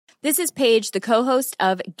This is Paige, the co-host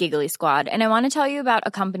of Giggly Squad, and I want to tell you about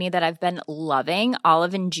a company that I've been loving,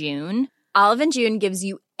 Olive & June. Olive & June gives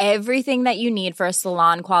you everything that you need for a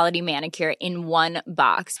salon-quality manicure in one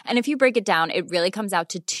box. And if you break it down, it really comes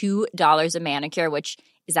out to $2 a manicure, which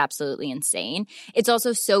is absolutely insane. It's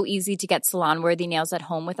also so easy to get salon-worthy nails at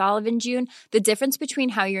home with Olive & June. The difference between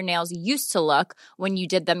how your nails used to look when you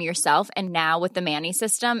did them yourself and now with the Mani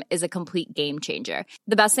system is a complete game changer.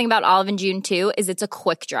 The best thing about Olive & June, too, is it's a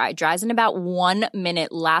quick dry. Dries in about 1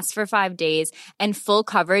 minute, lasts for 5 days, and full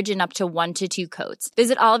coverage in up to 1 to 2 coats.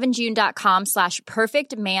 Visit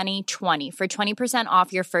oliveandjune.com/perfectmani20 for 20%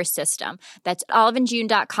 off your first system. That's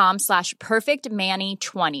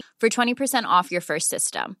oliveandjune.com/perfectmani20 for 20% off your first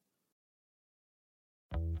system.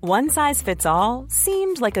 One size fits all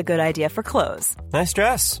seemed like a good idea for clothes. Nice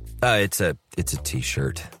dress. It's a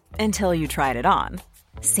t-shirt. Until you tried it on.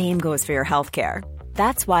 Same goes for your healthcare.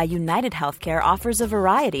 That's why United Healthcare offers a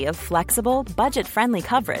variety of flexible, budget-friendly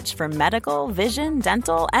coverage for medical, vision,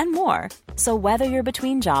 dental, and more. So whether you're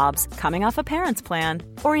between jobs, coming off a parent's plan,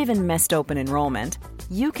 or even missed open enrollment,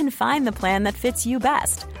 you can find the plan that fits you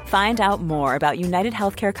best. Find out more about United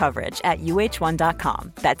Healthcare coverage at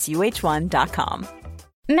uh1.com. That's uh1.com.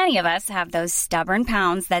 Many of us have those stubborn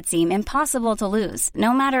pounds that seem impossible to lose,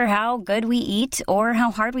 no matter how good we eat or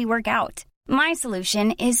how hard we work out. My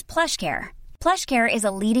solution is PlushCare. PlushCare is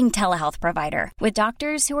a leading telehealth provider with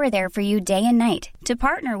doctors who are there for you day and night to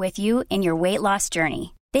partner with you in your weight loss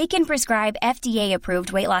journey. They can prescribe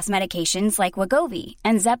FDA-approved weight loss medications like Wegovy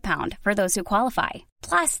and Zepbound for those who qualify.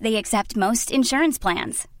 Plus, they accept most insurance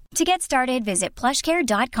plans. To get started, visit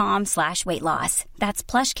plushcare.com/weightloss. That's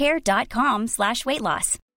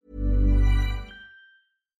plushcare.com/weightloss.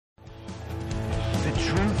 The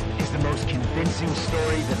truth is the most convincing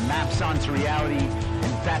story that maps onto reality,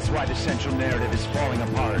 and that's why the central narrative is falling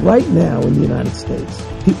apart. Right now in the United States,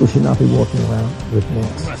 people should not be walking around with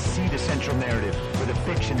masks. We must see the central narrative for the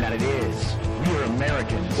fiction that it is. We are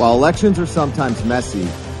Americans. While elections are sometimes messy,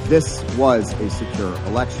 this was a secure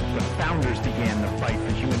election. The founders began the fight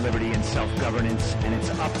for human liberty and self-governance, and it's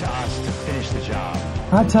up to us to finish the job.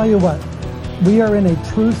 I tell you what, we are in a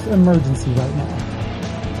truth emergency right now.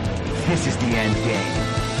 This is the end game.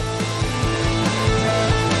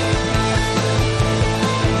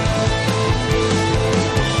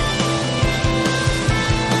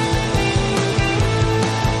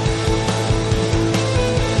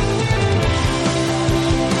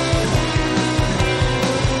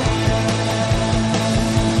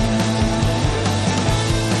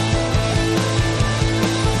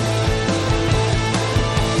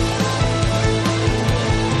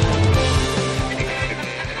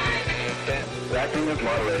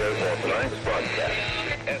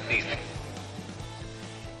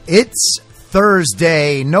 It's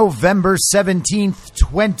Thursday, November 17th,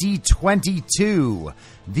 2022,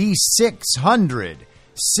 the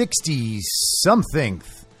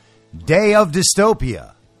 660-somethingth day of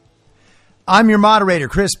dystopia. I'm your moderator,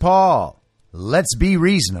 Chris Paul. Let's be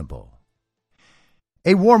reasonable.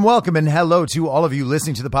 A warm welcome and hello to all of you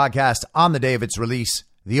listening to the podcast on the day of its release.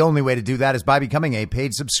 The only way to do that is by becoming a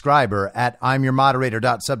paid subscriber at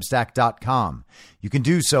imyourmoderator.substack.com. You can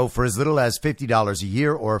do so for as little as $50 a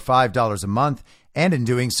year or $5 a month. And in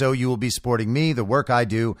doing so, you will be supporting me, the work I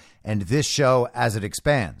do, and this show as it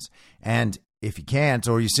expands. And if you can't,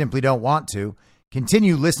 or you simply don't want to,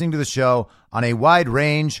 continue listening to the show on a wide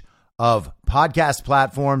range of podcast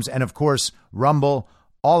platforms and, of course, Rumble.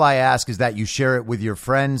 All I ask is that you share it with your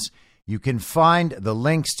friends. You can find the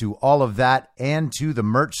links to all of that and to the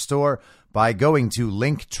merch store by going to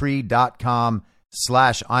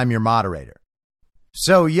linktree.com/I'm your moderator.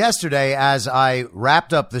 So yesterday, as I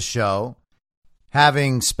wrapped up the show,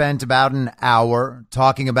 having spent about an hour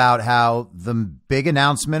talking about how the big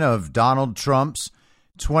announcement of Donald Trump's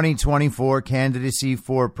 2024 candidacy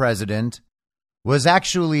for president was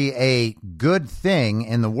actually a good thing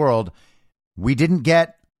in the world. We didn't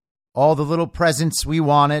get all the little presents we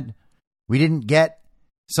wanted. We didn't get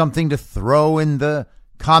something to throw in the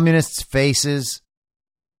communists' faces,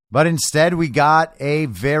 but instead we got a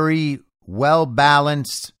very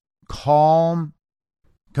well-balanced, calm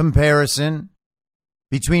comparison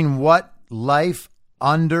between what life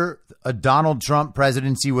under a Donald Trump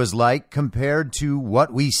presidency was like compared to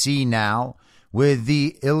what we see now with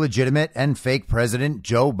the illegitimate and fake president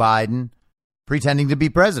Joe Biden pretending to be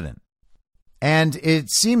president. And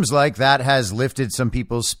it seems like that has lifted some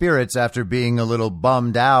people's spirits after being a little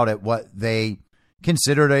bummed out at what they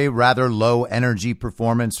considered a rather low energy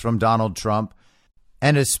performance from Donald Trump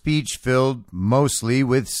and a speech filled mostly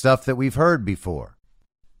with stuff that we've heard before.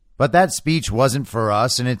 But that speech wasn't for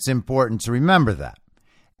us, and it's important to remember that.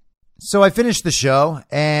 So I finish the show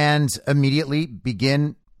and immediately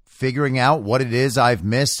begin figuring out what it is I've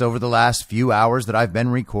missed over the last few hours that I've been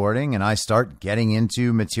recording, and I start getting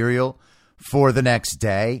into material for the next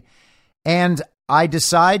day. And I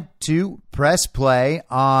decide to press play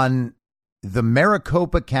on the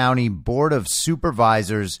Maricopa County Board of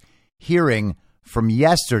Supervisors hearing from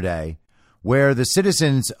yesterday, where the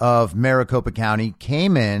citizens of Maricopa County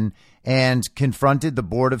came in and confronted the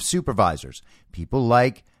Board of Supervisors. People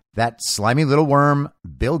like that slimy little worm,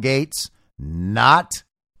 Bill Gates, not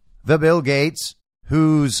the Bill Gates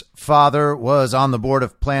whose father was on the board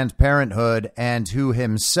of Planned Parenthood and who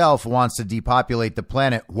himself wants to depopulate the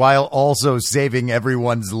planet while also saving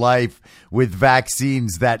everyone's life with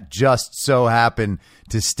vaccines that just so happen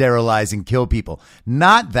to sterilize and kill people.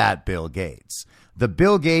 Not that Bill Gates. The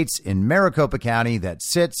Bill Gates in Maricopa County that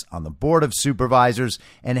sits on the Board of Supervisors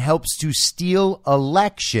and helps to steal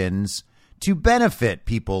elections to benefit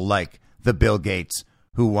people like the Bill Gates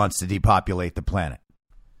who wants to depopulate the planet.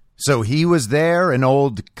 So he was there, and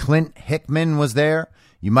old Clint Hickman was there.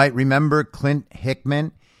 You might remember Clint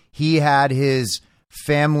Hickman. He had his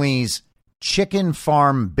family's chicken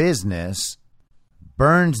farm business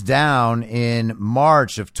burned down in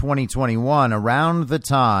March of 2021, around the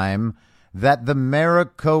time that the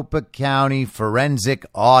Maricopa County forensic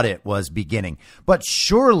audit was beginning. But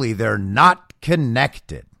surely they're not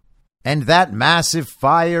connected. And that massive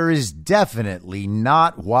fire is definitely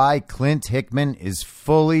not why Clint Hickman is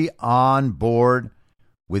fully on board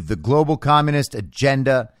with the global communist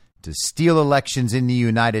agenda to steal elections in the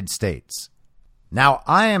United States. Now,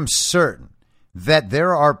 I am certain that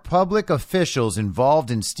there are public officials involved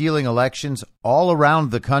in stealing elections all around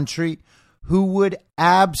the country who would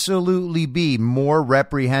absolutely be more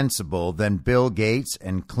reprehensible than Bill Gates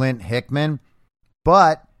and Clint Hickman,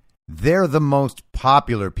 but they're the most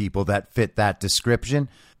popular people that fit that description,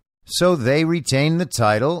 so they retain the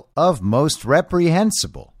title of most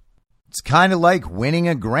reprehensible. It's kind of like winning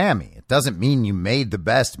a Grammy. It doesn't mean you made the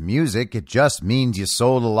best music. It just means you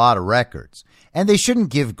sold a lot of records. And they shouldn't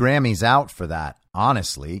give Grammys out for that,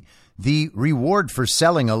 honestly. The reward for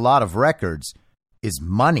selling a lot of records is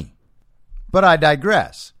money. But I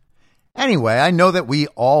digress. Anyway, I know that we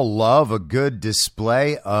all love a good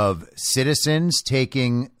display of citizens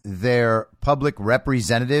taking their public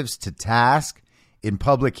representatives to task in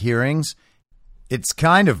public hearings. It's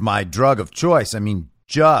kind of my drug of choice. I mean,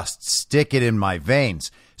 just stick it in my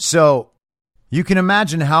veins. So you can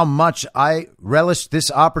imagine how much I relished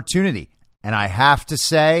this opportunity. And I have to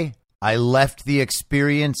say, I left the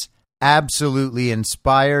experience absolutely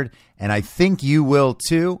inspired, and I think you will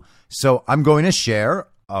too. So I'm going to share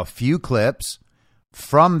a few clips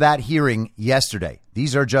from that hearing yesterday.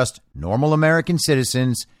 These are just normal American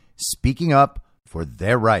citizens speaking up for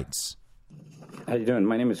their rights. How you doing?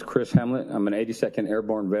 My name is Chris Hamlet. I'm an 82nd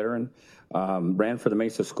Airborne veteran. Ran for the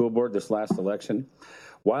Mesa School Board this last election.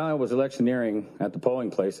 While I was electioneering at the polling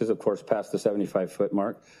places, of course, past the 75-foot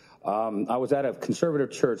mark, I was at a conservative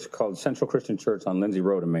church called Central Christian Church on Lindsay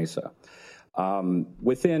Road in Mesa.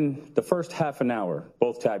 Within the first half an hour,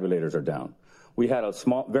 both tabulators are down. We had a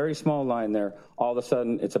very small line there. All of a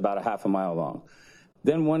sudden, it's about a half a mile long.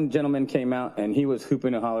 Then one gentleman came out, and he was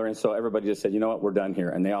hooping and hollering, so everybody just said, you know what, we're done here,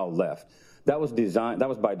 and they all left. That was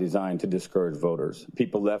by design to discourage voters.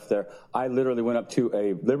 People left there. I literally went up to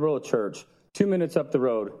a liberal church 2 minutes up the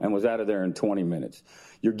road and was out of there in 20 minutes.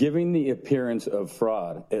 You're giving the appearance of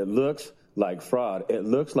fraud. It looks like fraud. It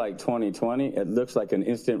looks like 2020. It looks like an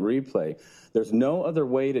instant replay. There's no other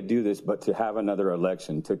way to do this but to have another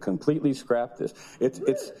election, to completely scrap this.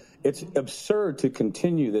 It's absurd to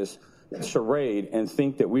continue this charade and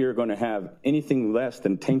think that we are going to have anything less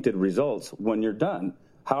than tainted results when you're done.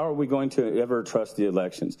 How are we going to ever trust the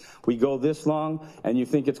elections? We go this long and you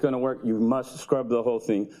think it's going to work, you must scrub the whole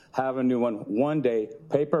thing, have a new one, one day,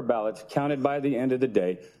 paper ballots, counted by the end of the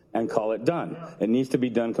day, and call it done. It needs to be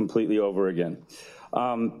done completely over again.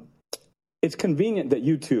 It's convenient that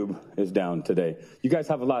YouTube is down today. You guys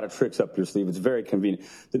have a lot of tricks up your sleeve. It's very convenient.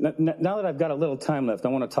 Now that I've got a little time left, I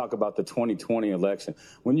want to talk about the 2020 election.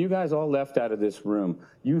 When you guys all left out of this room,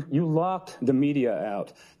 you locked the media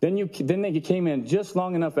out. Then they came in just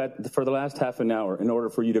long enough for the last half an hour in order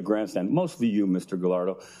for you to grandstand. Mostly you, Mr.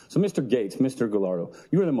 Gallardo. So Mr. Gates, Mr. Gallardo,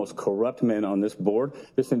 you are the most corrupt men on this board.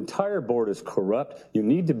 This entire board is corrupt. You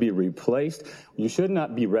need to be replaced. You should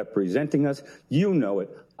not be representing us. You know it.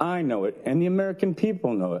 I know it, and the American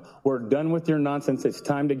people know it. We're done with your nonsense. It's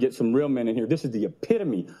time to get some real men in here. This is the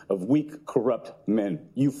epitome of weak, corrupt men.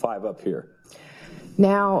 You five up here.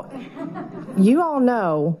 Now, you all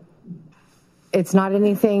know it's not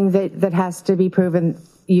anything that has to be proven.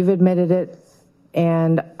 You've admitted it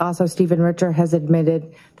and also Stephen Richer has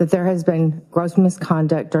admitted that there has been gross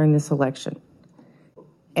misconduct during this election.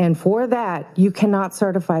 And for that, you cannot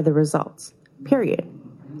certify the results, period.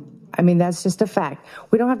 I mean, that's just a fact.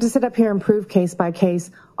 We don't have to sit up here and prove case by case,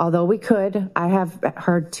 although we could. I have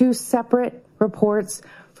heard 2 separate reports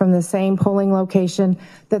from the same polling location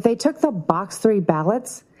that they took the box 3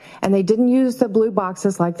 ballots and they didn't use the blue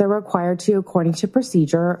boxes like they're required to according to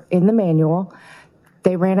procedure in the manual.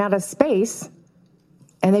 They ran out of space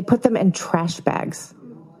and they put them in trash bags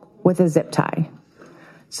with a zip tie.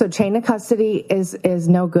 So chain of custody is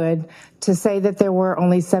no good. To say that there were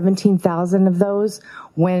only 17,000 of those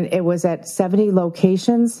when it was at 70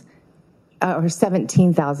 locations, or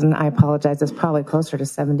 17,000, I apologize, it's probably closer to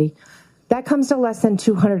 70. That comes to less than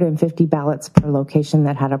 250 ballots per location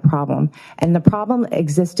that had a problem. And the problem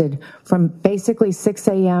existed from basically 6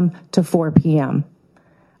 a.m. to 4 p.m.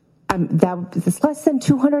 That's less than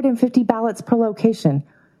 250 ballots per location.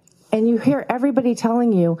 And you hear everybody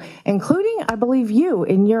telling you, including, I believe, you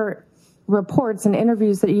in your reports and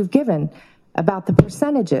interviews that you've given about the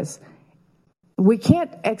percentages. We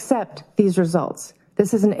can't accept these results.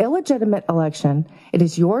 This is an illegitimate election. It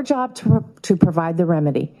is your job to provide the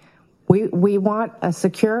remedy. We want a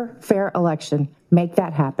secure, fair election. Make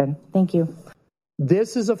that happen. Thank you.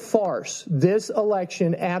 This is a farce. This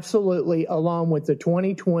election, absolutely, along with the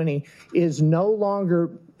 2020, is no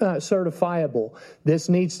longer certifiable. This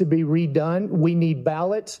needs to be redone. We need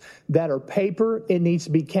ballots that are paper. It needs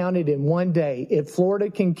to be counted in one day. If Florida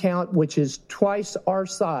can count, which is twice our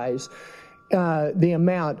size, the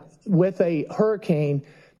amount with a hurricane,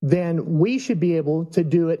 then we should be able to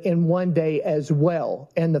do it in one day as well.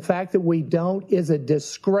 And the fact that we don't is a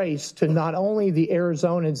disgrace to not only the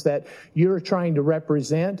Arizonans that you're trying to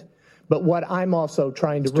represent, but what I'm also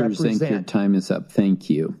trying to represent. Mr. Zink, your time is up. Thank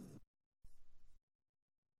you.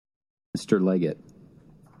 Mr. Leggett.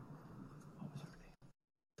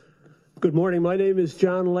 Good morning. My name is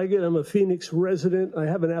John Leggett. I'm a Phoenix resident. I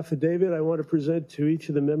have an affidavit I want to present to each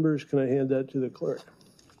of the members. Can I hand that to the clerk?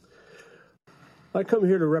 I come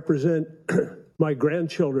here to represent my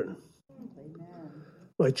grandchildren.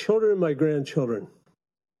 My children and my grandchildren.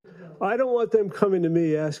 I don't want them coming to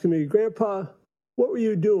me asking me, Grandpa, what were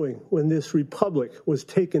you doing when this republic was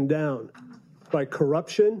taken down by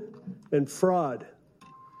corruption and fraud?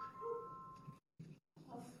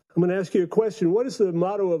 I'm going to ask you a question. What is the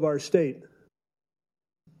motto of our state?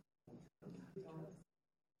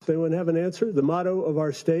 Does anyone have an answer? The motto of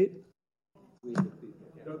our state? No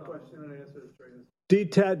question and answer.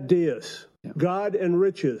 Ditat Deus, God and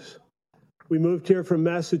riches. We moved here from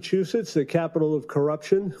Massachusetts, the capital of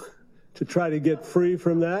corruption, to try to get free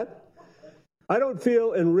from that. I don't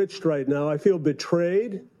feel enriched right now. I feel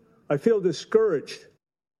betrayed. I feel discouraged.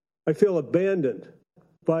 I feel abandoned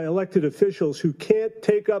by elected officials who can't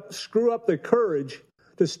screw up the courage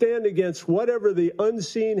to stand against whatever the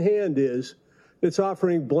unseen hand is that's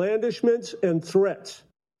offering blandishments and threats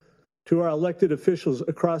to our elected officials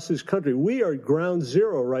across this country. We are ground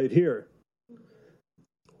zero right here.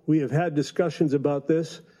 We have had discussions about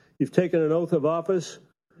this. You've taken an oath of office,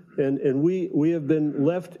 and we have been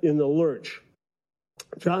left in the lurch.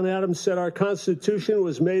 John Adams said our Constitution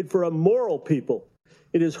was made for a moral people.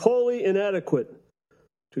 It is wholly inadequate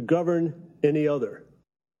to govern any other.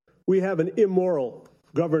 We have an immoral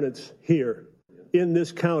governance here in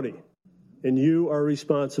this county, and you are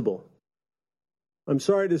responsible. I'm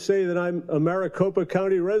sorry to say that I'm a Maricopa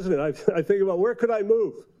County resident. I think about where could I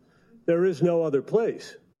move? There is no other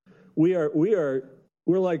place. We're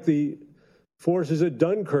like the forces at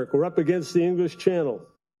Dunkirk. We're up against the English Channel.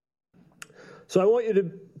 So I want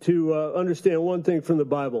you to understand one thing from the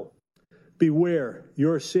Bible. Beware,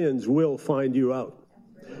 your sins will find you out.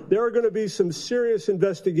 There are going to be some serious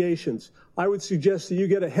investigations. I would suggest that you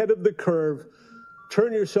get ahead of the curve.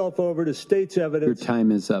 Turn yourself over to state's evidence. Your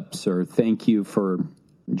time is up, sir. Thank you for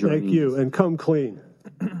joining Thank you, us. and come clean.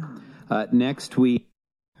 Next week.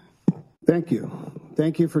 Thank you.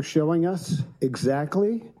 Thank you for showing us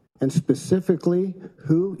exactly and specifically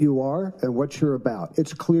who you are and what you're about.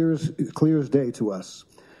 It's clear as day to us.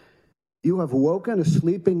 You have woken a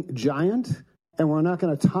sleeping giant, and we're not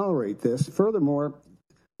going to tolerate this. Furthermore,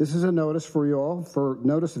 this is a notice for you all for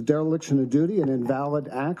notice of dereliction of duty and invalid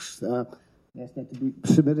acts. Ask that to be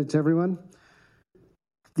submitted to everyone.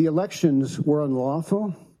 The elections were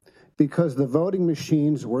unlawful because the voting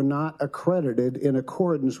machines were not accredited in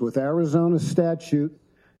accordance with Arizona Statute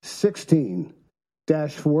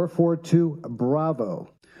 16-442 Bravo,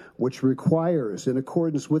 which requires, in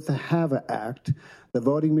accordance with the HAVA Act, the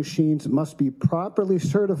voting machines must be properly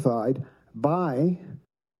certified by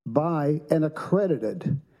an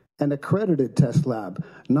accredited an accredited test lab,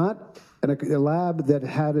 not a lab that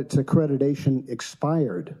had its accreditation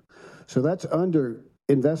expired. So that's under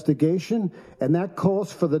investigation, and that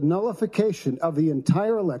calls for the nullification of the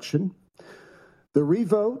entire election, the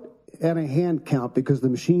revote, and a hand count, because the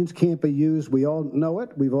machines can't be used. We all know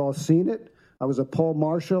it. We've all seen it. I was a poll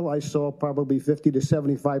marshal. I saw probably 50 to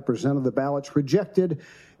 75% of the ballots rejected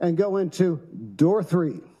and go into door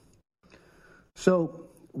 3. So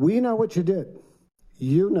we know what you did.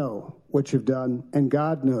 You know what you've done, and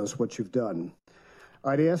God knows what you've done.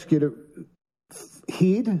 I'd ask you to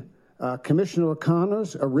heed Commissioner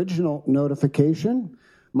O'Connor's original notification,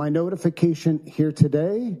 my notification here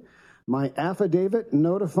today, my affidavit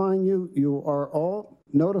notifying you. You are all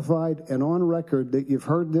notified and on record that you've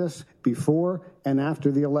heard this before and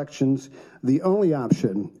after the elections. The only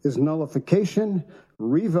option is nullification,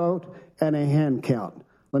 revote, and a hand count.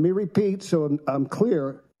 Let me repeat so I'm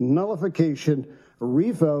clear: nullification,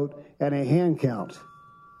 revote, and a hand count.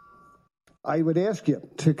 I would ask you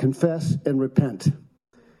to confess and repent,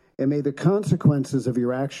 and may the consequences of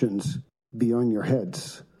your actions be on your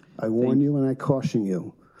heads. I warn you and I caution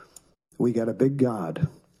you. We got a big God.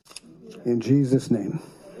 In Jesus' name.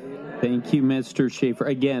 Thank you, Mr. Schaefer.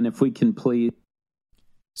 Again, if we can please.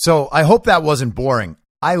 So I hope that wasn't boring.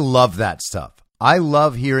 I love that stuff. I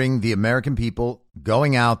love hearing the American people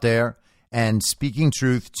going out there and speaking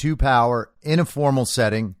truth to power in a formal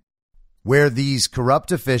setting where these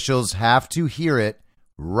corrupt officials have to hear it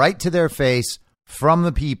right to their face from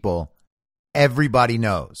the people. Everybody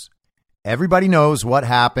knows. Everybody knows what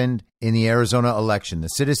happened in the Arizona election. The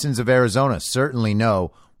citizens of Arizona certainly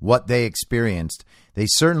know what they experienced. They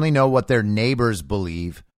certainly know what their neighbors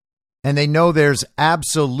believe. And they know there's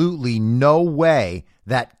absolutely no way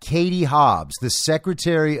that Katie Hobbs, the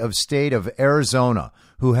Secretary of State of Arizona,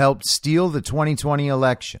 who helped steal the 2020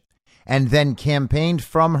 election and then campaigned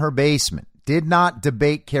from her basement, did not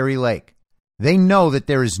debate Kari Lake. They know that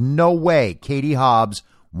there is no way Katie Hobbs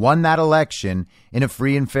won that election in a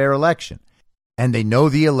free and fair election. And they know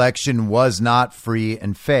the election was not free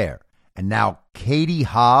and fair. And now Katie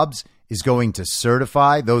Hobbs is going to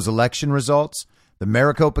certify those election results. The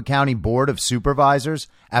Maricopa County Board of Supervisors,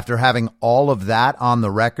 after having all of that on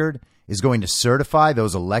the record, is going to certify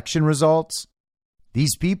those election results.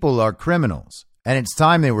 These people are criminals, and it's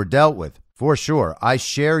time they were dealt with, for sure. I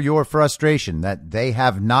share your frustration that they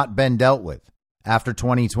have not been dealt with after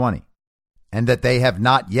 2020, and that they have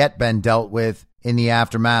not yet been dealt with in the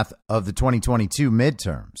aftermath of the 2022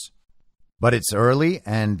 midterms. But it's early,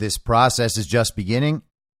 and this process is just beginning.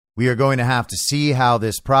 We are going to have to see how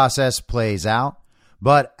this process plays out.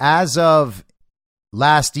 But as of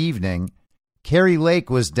last evening, Kari Lake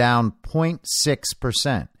was down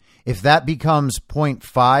 0.6%. If that becomes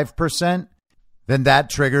 0.5%, then that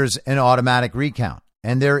triggers an automatic recount.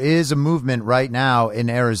 And there is a movement right now in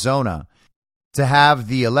Arizona to have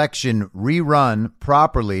the election rerun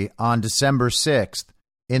properly on December 6th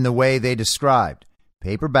in the way they described.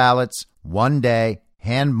 Paper ballots, 1 day,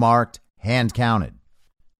 hand marked, hand counted.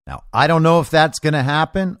 Now, I don't know if that's going to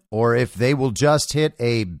happen or if they will just hit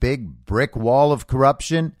a big brick wall of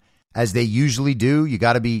corruption, as they usually do. You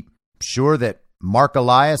got to be sure that Mark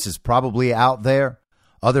Elias is probably out there.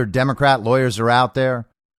 Other Democrat lawyers are out there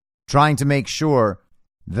trying to make sure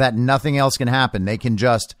that nothing else can happen. They can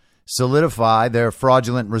just solidify their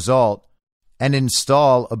fraudulent result and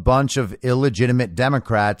install a bunch of illegitimate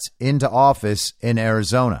Democrats into office in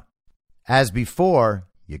Arizona. As before,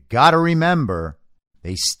 you got to remember,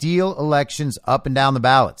 they steal elections up and down the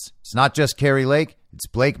ballots. It's not just Kari Lake. It's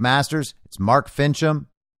Blake Masters. It's Mark Fincham.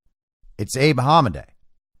 It's Abe Hamadeh.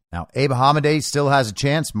 Now, Abe Hamadeh still has a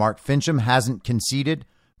chance. Mark Fincham hasn't conceded.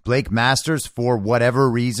 Blake Masters, for whatever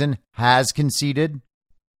reason, has conceded.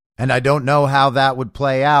 And I don't know how that would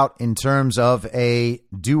play out in terms of a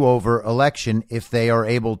do-over election if they are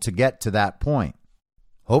able to get to that point.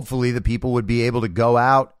 Hopefully, the people would be able to go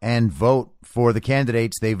out and vote for the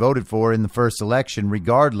candidates they voted for in the first election,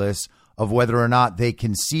 regardless of whether or not they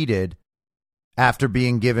conceded after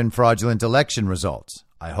being given fraudulent election results.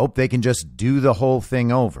 I hope they can just do the whole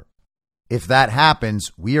thing over. If that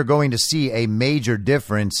happens, we are going to see a major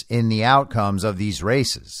difference in the outcomes of these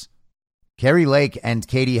races. Kari Lake and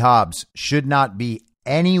Katie Hobbs should not be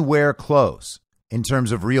anywhere close in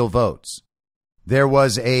terms of real votes. There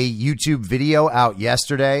was a YouTube video out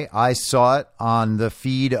yesterday. I saw it on the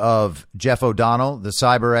feed of Jeff O'Donnell, the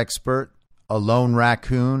cyber expert, a lone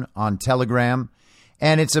raccoon on Telegram.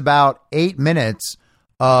 And it's about 8 minutes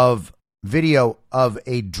of video of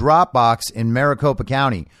a drop box in Maricopa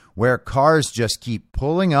County where cars just keep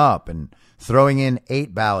pulling up and throwing in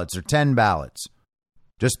 8 ballots or 10 ballots,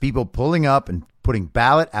 Just people pulling up and putting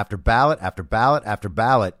ballot after ballot after ballot after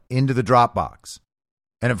ballot into the drop box.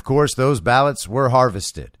 And of course, those ballots were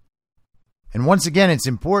harvested. And once again, it's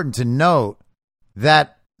important to note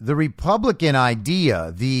that the Republican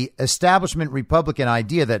idea, the establishment Republican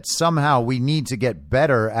idea that somehow we need to get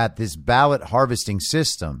better at this ballot harvesting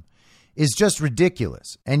system is just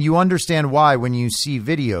ridiculous. And you understand why when you see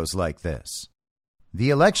videos like this. The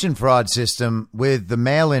election fraud system with the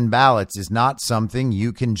mail-in ballots is not something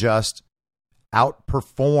you can just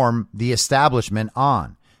outperform the establishment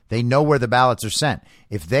on. They know where the ballots are sent.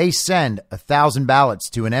 If they send 1,000 ballots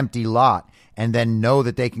to an empty lot and then know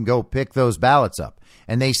that they can go pick those ballots up,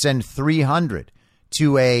 and they send 300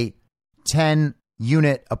 to a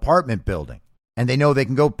 10-unit apartment building, and they know they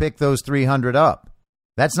can go pick those 300 up,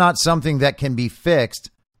 that's not something that can be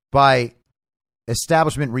fixed by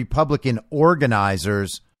establishment Republican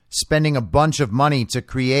organizers spending a bunch of money to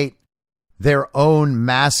create their own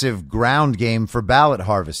massive ground game for ballot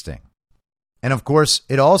harvesting. And of course,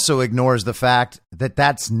 it also ignores the fact that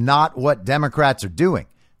that's not what Democrats are doing.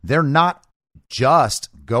 They're not just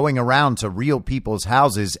going around to real people's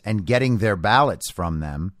houses and getting their ballots from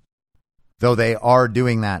them, though they are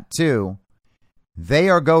doing that too. They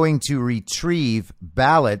are going to retrieve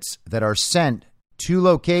ballots that are sent to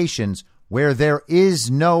locations where there is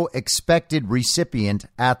no expected recipient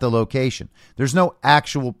at the location. There's no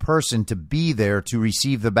actual person to be there to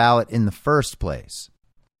receive the ballot in the first place.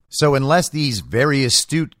 So unless these very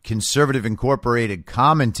astute Conservative Incorporated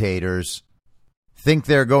commentators think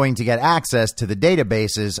they're going to get access to the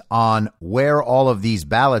databases on where all of these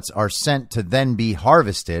ballots are sent to then be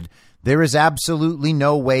harvested, there is absolutely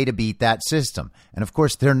no way to beat that system. And of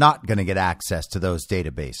course, they're not going to get access to those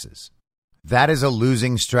databases. That is a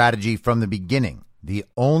losing strategy from the beginning. The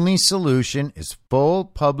only solution is full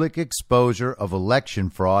public exposure of election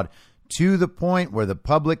fraud to the point where the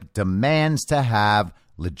public demands to have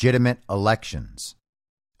legitimate elections.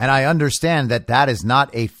 And I understand that that is not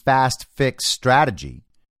a fast fix strategy.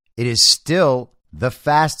 It is still the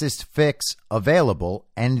fastest fix available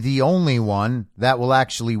and the only one that will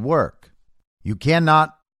actually work. You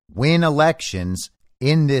cannot win elections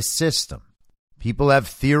in this system. People have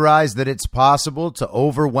theorized that it's possible to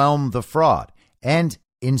overwhelm the fraud, and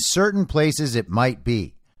in certain places it might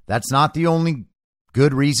be. That's not the only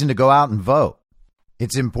good reason to go out and vote.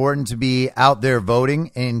 It's important to be out there voting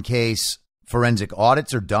in case forensic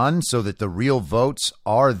audits are done so that the real votes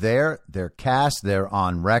are there, they're cast, they're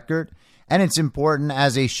on record. And it's important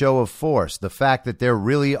as a show of force, the fact that there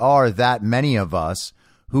really are that many of us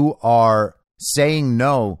who are saying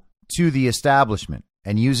no to the establishment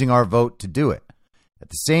and using our vote to do it. At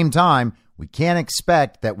the same time, we can't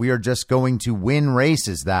expect that we are just going to win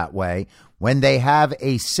races that way when they have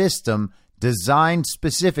a system designed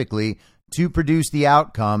specifically to produce the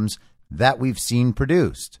outcomes that we've seen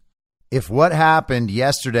produced. If what happened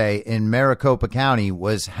yesterday in Maricopa County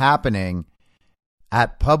was happening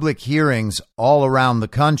at public hearings all around the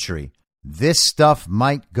country, this stuff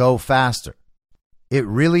might go faster. It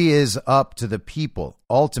really is up to the people,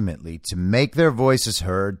 ultimately, to make their voices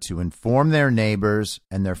heard, to inform their neighbors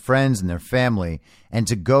and their friends and their family, and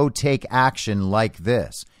to go take action like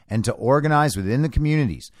this, and to organize within the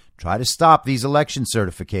communities. Try to stop these election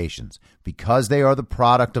certifications because they are the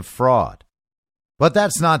product of fraud. But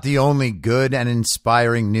that's not the only good and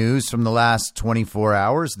inspiring news from the last 24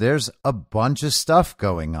 hours. There's a bunch of stuff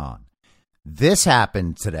going on. This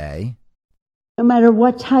happened today. No matter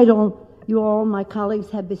what title you all, my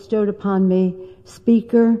colleagues, have bestowed upon me,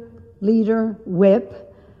 Speaker, Leader,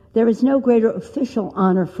 Whip, there is no greater official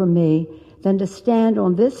honor for me than to stand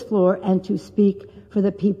on this floor and to speak for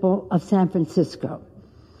the people of San Francisco.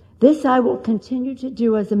 This I will continue to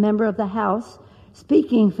do as a member of the House,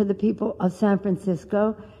 speaking for the people of San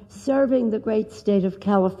Francisco, serving the great state of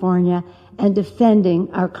California, and defending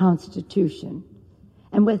our Constitution.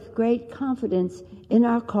 And with great confidence in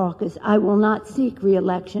our caucus, I will not seek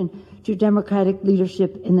re-election to Democratic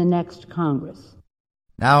leadership in the next Congress.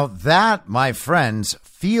 Now that, my friends,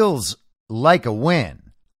 feels like a win.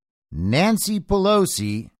 Nancy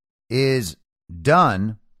Pelosi is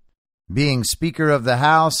done being Speaker of the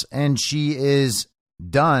House, and she is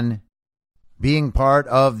done being part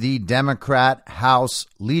of the Democrat House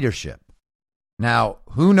leadership. Now,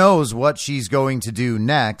 who knows what she's going to do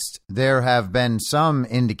next? There have been some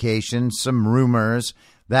indications, some rumors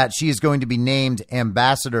that she is going to be named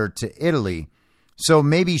ambassador to Italy. So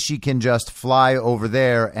maybe she can just fly over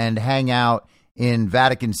there and hang out in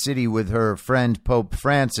Vatican City with her friend Pope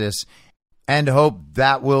Francis and hope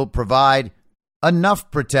that will provide enough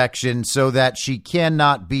protection so that she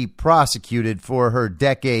cannot be prosecuted for her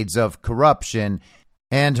decades of corruption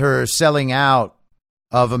and her selling out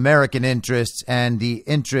of American interests and the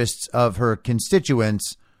interests of her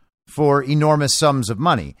constituents for enormous sums of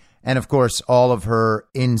money. And, of course, all of her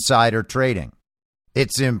insider trading.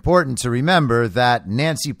 It's important to remember that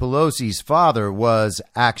Nancy Pelosi's father was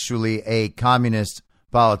actually a communist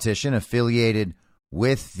politician affiliated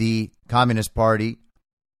with the Communist Party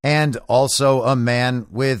and also a man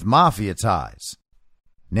with mafia ties.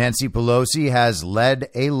 Nancy Pelosi has led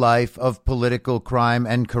a life of political crime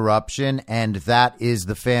and corruption, and that is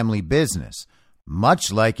the family business,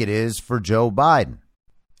 much like it is for Joe Biden.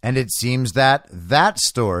 And it seems that that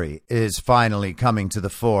story is finally coming to the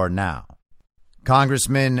fore now.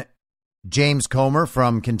 Congressman James Comer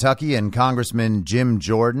from Kentucky and Congressman Jim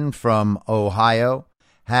Jordan from Ohio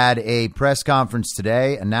had a press conference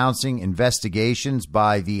today announcing investigations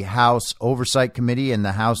by the House Oversight Committee and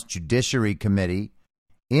the House Judiciary Committee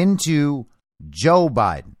into Joe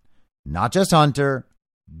Biden, not just Hunter,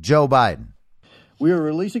 Joe Biden. We are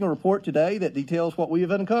releasing a report today that details what we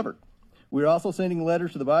have uncovered. We are also sending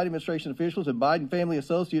letters to the Biden administration officials and Biden family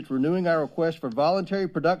associates renewing our request for voluntary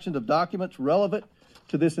production of documents relevant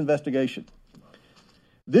to this investigation.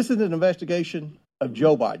 This is an investigation of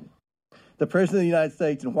Joe Biden, the President of the United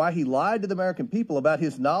States, and why he lied to the American people about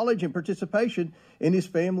his knowledge and participation in his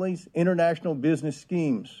family's international business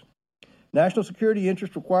schemes. National security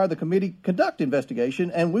interests require the committee conduct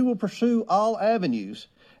investigation, and we will pursue all avenues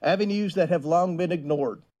that have long been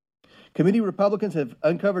ignored. Committee Republicans have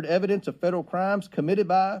uncovered evidence of federal crimes committed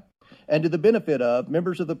by and to the benefit of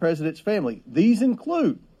members of the president's family. These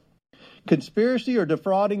include conspiracy or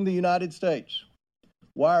defrauding the United States,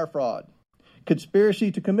 wire fraud,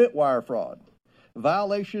 conspiracy to commit wire fraud,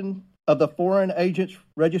 violation of the Foreign Agents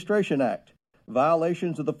Registration Act,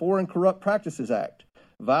 violations of the Foreign Corrupt Practices Act,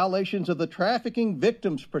 violations of the Trafficking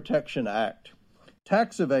Victims Protection Act,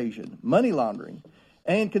 tax evasion, money laundering,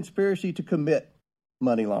 and conspiracy to commit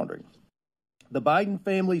money laundering. The Biden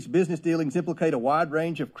family's business dealings implicate a wide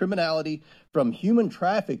range of criminality, from human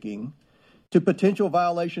trafficking to potential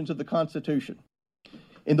violations of the Constitution.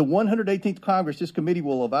 In the 118th Congress, this committee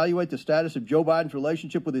will evaluate the status of Joe Biden's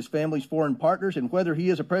relationship with his family's foreign partners and whether he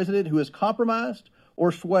is a president who is compromised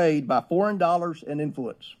or swayed by foreign dollars and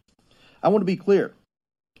influence. I want to be clear.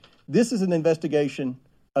 This is an investigation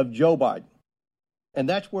of Joe Biden, and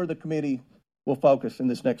that's where the committee will focus in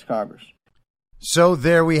this next Congress. So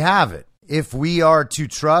there we have it. If we are to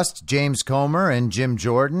trust James Comer and Jim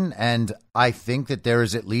Jordan, and I think that there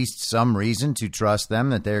is at least some reason to trust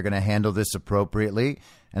them, that they're going to handle this appropriately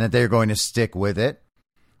and that they're going to stick with it,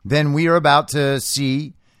 then we are about to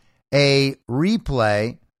see a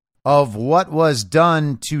replay of what was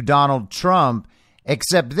done to Donald Trump,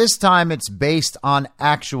 except this time it's based on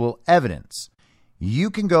actual evidence.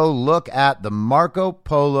 You can go look at the Marco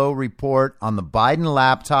Polo report on the Biden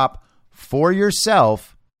laptop for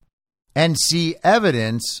yourself and see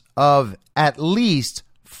evidence of at least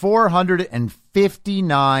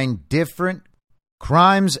 459 different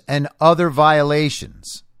crimes and other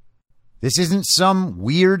violations. This isn't some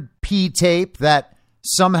weird P-tape that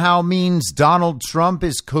somehow means Donald Trump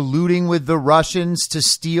is colluding with the Russians to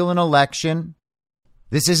steal an election.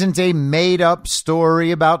 This isn't a made-up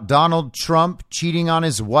story about Donald Trump cheating on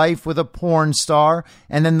his wife with a porn star,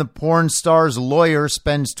 and then the porn star's lawyer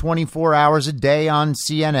spends 24 hours a day on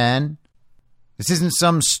CNN. This isn't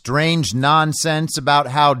some strange nonsense about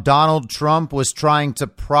how Donald Trump was trying to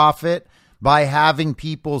profit by having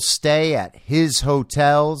people stay at his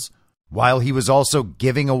hotels while he was also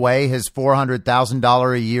giving away his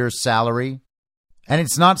 $400,000 a year salary. And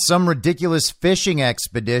it's not some ridiculous fishing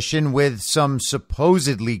expedition with some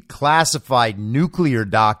supposedly classified nuclear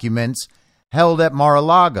documents held at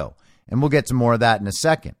Mar-a-Lago. And we'll get to more of that in a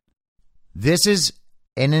second. This is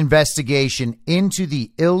an investigation into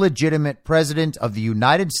the illegitimate president of the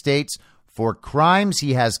United States for crimes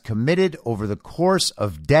he has committed over the course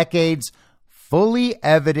of decades, fully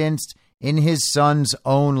evidenced in his son's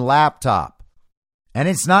own laptop. And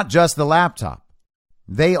it's not just the laptop.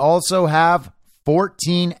 They also have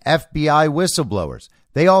 14 FBI whistleblowers.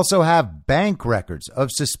 They also have bank records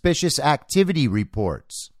of suspicious activity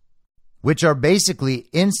reports, which are basically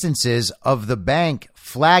instances of the bank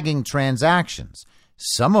flagging transactions.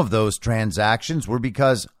 Some of those transactions were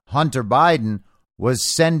because Hunter Biden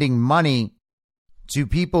was sending money to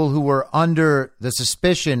people who were under the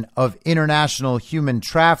suspicion of international human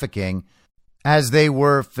trafficking as they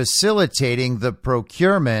were facilitating the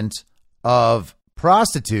procurement of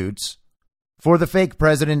prostitutes for the fake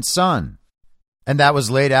president's son. And that was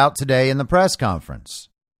laid out today in the press conference.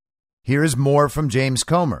 Here is more from James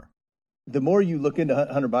Comer. The more you look into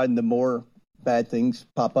Hunter Biden, the more bad things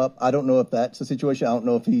pop up. I don't know if that's the situation. I don't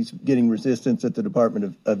know if he's getting resistance at the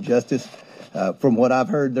Department of Justice. From what I've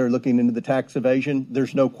heard, they're looking into the tax evasion.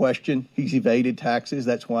 There's no question he's evaded taxes.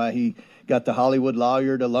 That's why he got the Hollywood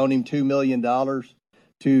lawyer to loan him $2 million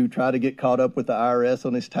to try to get caught up with the IRS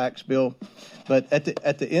on his tax bill. But at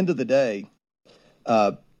the end of the day,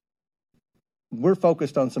 we're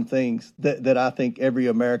focused on some things that I think every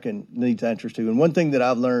American needs answers to. And one thing that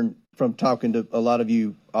I've learned from talking to a lot of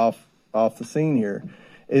you off the scene here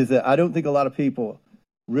is that I don't think a lot of people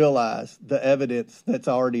realize the evidence that's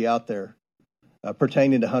already out there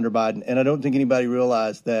pertaining to Hunter Biden. And I don't think anybody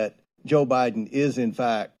realized that Joe Biden is, in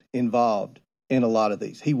fact, involved in a lot of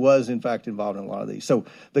these. He was, in fact, involved in a lot of these. So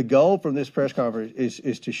the goal from this press conference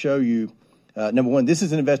is to show you, number one, this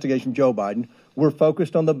is an investigation of Joe Biden. We're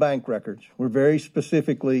focused on the bank records. We're very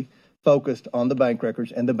specifically focused on the bank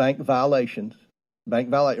records and the bank violations.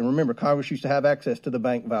 And remember, Congress used to have access to the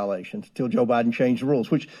bank violations until Joe Biden changed the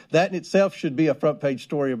rules, which that in itself should be a front page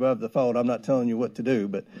story above the fold. I'm not telling you what to do,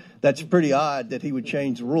 but that's pretty odd that he would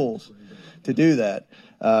change the rules to do that.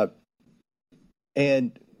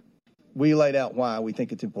 And we laid out why we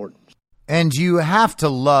think it's important. And you have to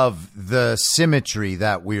love the symmetry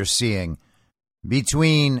that we're seeing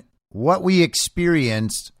between what we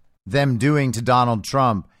experienced them doing to Donald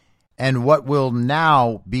Trump and what will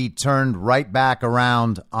now be turned right back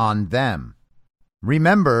around on them.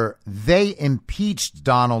 Remember, they impeached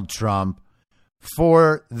Donald Trump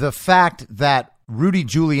for the fact that Rudy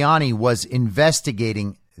Giuliani was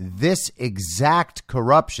investigating this exact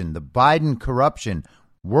corruption, the Biden corruption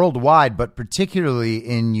worldwide, but particularly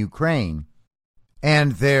in Ukraine.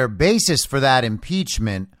 And their basis for that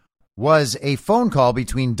impeachment was a phone call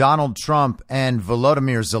between Donald Trump and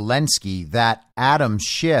Volodymyr Zelensky that Adam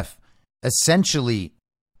Schiff essentially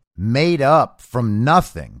made up from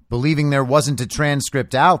nothing, believing there wasn't a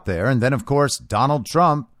transcript out there. And then, of course, Donald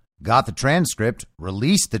Trump got the transcript,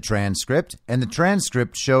 released the transcript, and the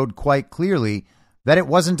transcript showed quite clearly that it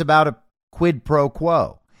wasn't about a quid pro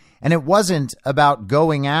quo. And it wasn't about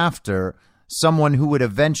going after someone who would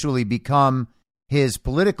eventually become his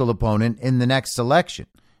political opponent in the next election.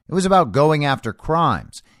 It was about going after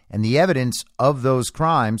crimes. And the evidence of those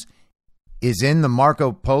crimes is in the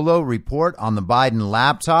Marco Polo report on the Biden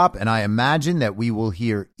laptop. And I imagine that we will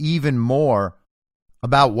hear even more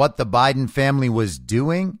about what the Biden family was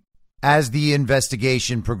doing as the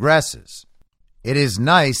investigation progresses. It is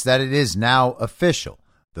nice that it is now official.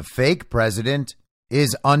 The fake president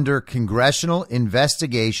is under congressional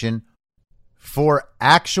investigation for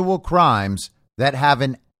actual crimes that have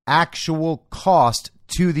an actual cost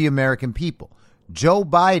to the American people. Joe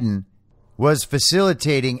Biden was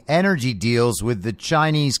facilitating energy deals with the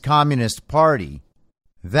Chinese Communist Party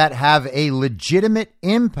that have a legitimate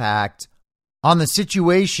impact on the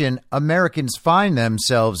situation Americans find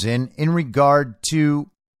themselves in regard to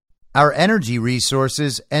our energy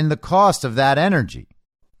resources and the cost of that energy.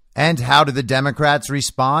 And how do the Democrats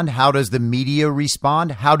respond? How does the media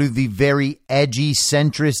respond? How do the very edgy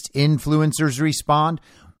centrist influencers respond?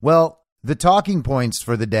 Well, the talking points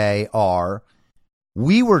for the day are,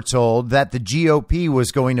 we were told that the GOP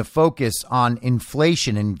was going to focus on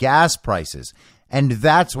inflation and gas prices, and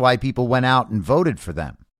that's why people went out and voted for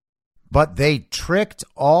them. But they tricked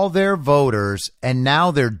all their voters, and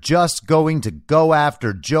now they're just going to go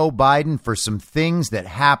after Joe Biden for some things that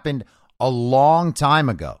happened a long time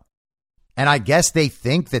ago. And I guess they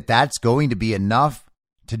think that that's going to be enough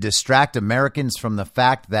to distract Americans from the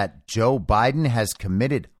fact that Joe Biden has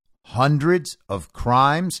committed hundreds of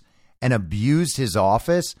crimes and abused his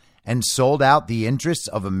office and sold out the interests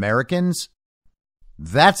of Americans.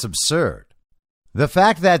 That's absurd. The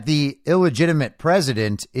fact that the illegitimate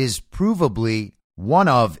president is provably one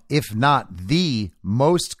of, if not the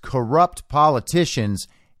most corrupt politicians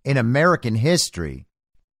in American history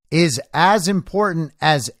is as important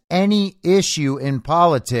as any issue in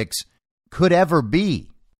politics could ever be.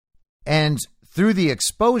 And through the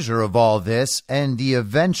exposure of all this and the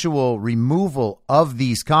eventual removal of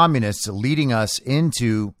these communists leading us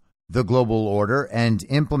into the global order and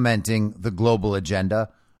implementing the global agenda,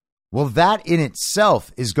 well, that in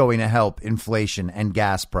itself is going to help inflation and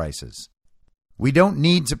gas prices. We don't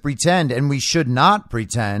need to pretend, and we should not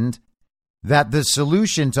pretend, that the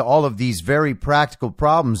solution to all of these very practical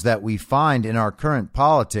problems that we find in our current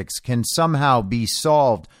politics can somehow be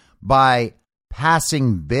solved by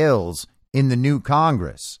passing bills in the new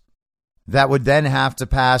Congress that would then have to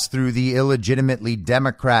pass through the illegitimately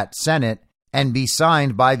Democrat Senate and be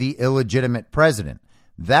signed by the illegitimate president.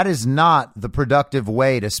 That is not the productive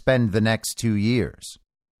way to spend the next 2 years.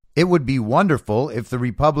 It would be wonderful if the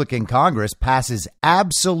Republican Congress passes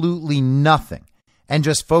absolutely nothing and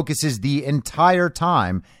just focuses the entire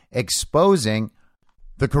time exposing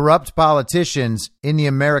the corrupt politicians in the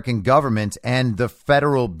American government and the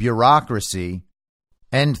federal bureaucracy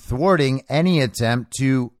and thwarting any attempt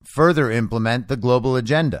to further implement the global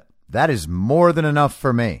agenda. That is more than enough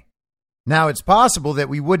for me. Now, it's possible that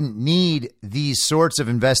we wouldn't need these sorts of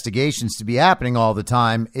investigations to be happening all the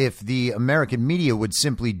time if the American media would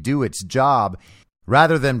simply do its job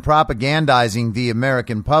rather than propagandizing the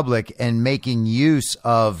American public and making use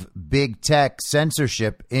of big tech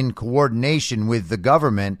censorship in coordination with the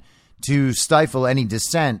government to stifle any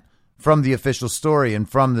dissent from the official story and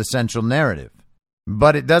from the central narrative.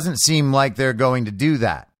 But it doesn't seem like they're going to do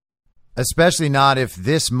that. Especially not if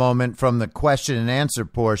this moment from the question and answer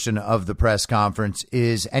portion of the press conference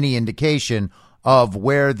is any indication of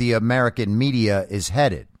where the American media is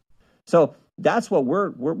headed. So that's what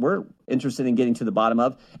we're interested in getting to the bottom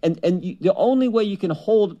of. And the only way you can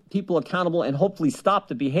hold people accountable and hopefully stop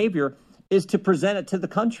the behavior is to present it to the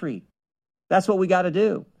country. That's what we got to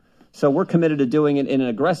do. So we're committed to doing it in an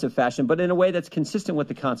aggressive fashion, but in a way that's consistent with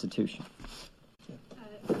the Constitution.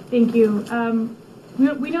 Thank you.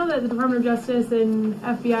 We know that the Department of Justice and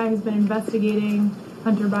FBI has been investigating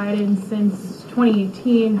Hunter Biden since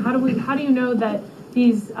 2018. How do you know that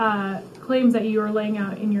these claims that you are laying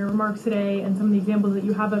out in your remarks today and some of the examples that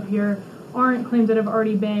you have up here aren't claims that have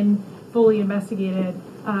already been fully investigated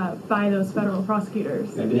by those federal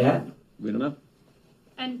prosecutors? Maybe they have. We don't know.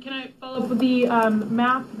 And can I follow up with the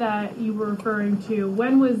map that you were referring to?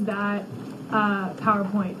 When was that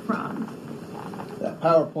PowerPoint from? That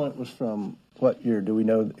PowerPoint was from what year? Do we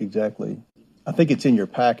know exactly? I think it's in your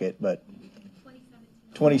packet, but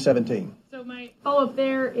 2017. So my follow-up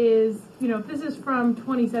there is, if this is from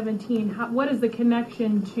 2017, what is the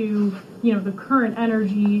connection to, the current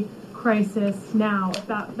energy crisis now?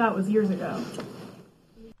 That was years ago.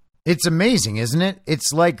 It's amazing, isn't it?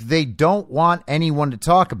 It's like they don't want anyone to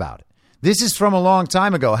talk about it. This is from a long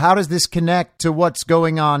time ago. How does this connect to what's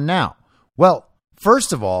going on now? Well,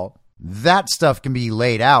 first of all, that stuff can be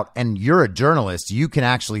laid out, and you're a journalist. You can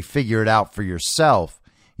actually figure it out for yourself.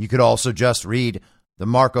 You could also just read the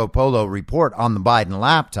Marco Polo report on the Biden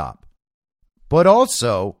laptop. But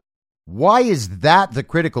also, why is that the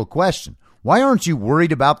critical question? Why aren't you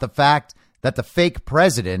worried about the fact that the fake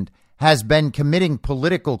president has been committing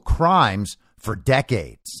political crimes for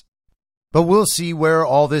decades? But we'll see where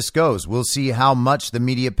all this goes. We'll see how much the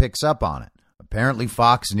media picks up on it. Apparently,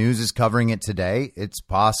 Fox News is covering it today. It's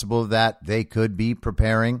possible that they could be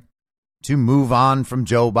preparing to move on from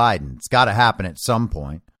Joe Biden. It's got to happen at some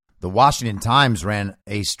point. The Washington Times ran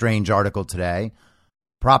a strange article today,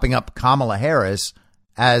 propping up Kamala Harris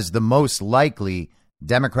as the most likely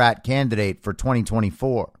Democrat candidate for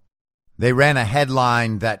 2024. They ran a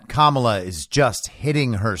headline that Kamala is just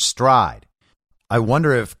hitting her stride. I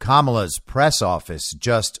wonder if Kamala's press office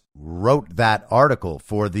just wrote that article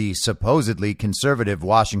for the supposedly conservative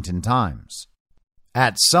Washington Times.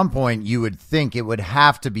 At some point, you would think it would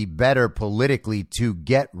have to be better politically to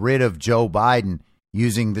get rid of Joe Biden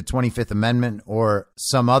using the 25th Amendment or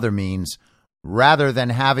some other means, rather than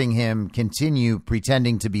having him continue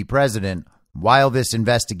pretending to be president while this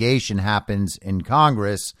investigation happens in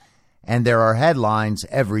Congress and there are headlines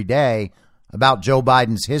every day about Joe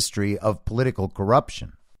Biden's history of political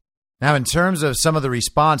corruption. Now, in terms of some of the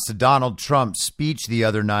response to Donald Trump's speech the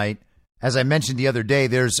other night, as I mentioned the other day,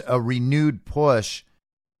 there's a renewed push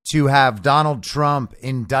to have Donald Trump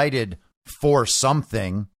indicted for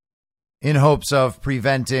something in hopes of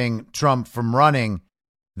preventing Trump from running.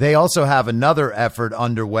 They also have another effort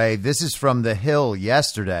underway. This is from The Hill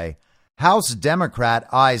yesterday. House Democrat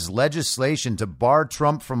eyes legislation to bar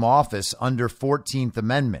Trump from office under 14th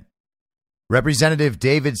Amendment. Representative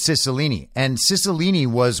David Cicilline, and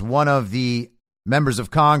Cicilline was one of the members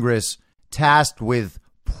of Congress tasked with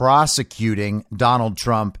prosecuting Donald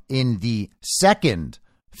Trump in the second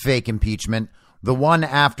fake impeachment, the one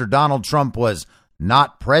after Donald Trump was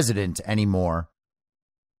not president anymore.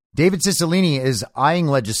 David Cicilline is eyeing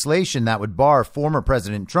legislation that would bar former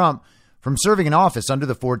President Trump from serving in office under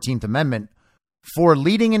the 14th Amendment for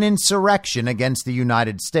leading an insurrection against the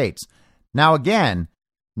United States. Now, again,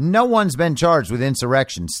 no one's been charged with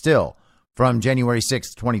insurrection still from January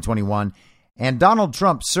 6th, 2021. And Donald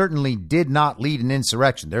Trump certainly did not lead an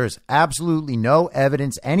insurrection. There is absolutely no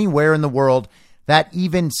evidence anywhere in the world that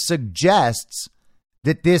even suggests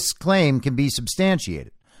that this claim can be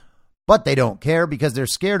substantiated. But they don't care because they're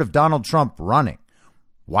scared of Donald Trump running.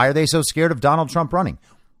 Why are they so scared of Donald Trump running?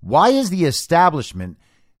 Why is the establishment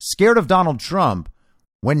scared of Donald Trump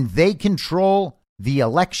when they control the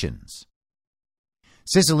elections.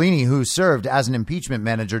 Cicilline, who served as an impeachment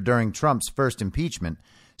manager during Trump's first impeachment,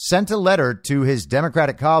 sent a letter to his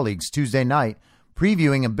Democratic colleagues Tuesday night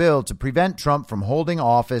previewing a bill to prevent Trump from holding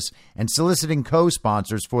office and soliciting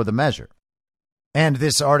co-sponsors for the measure. And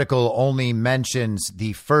this article only mentions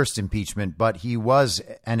the first impeachment, but he was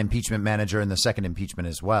an impeachment manager in the second impeachment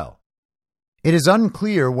as well. It is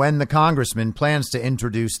unclear when the congressman plans to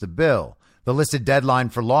introduce the bill. The listed deadline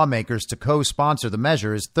for lawmakers to co-sponsor the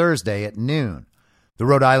measure is Thursday at noon. The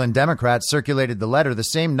Rhode Island Democrats circulated the letter the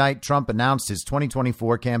same night Trump announced his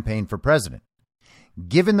 2024 campaign for president.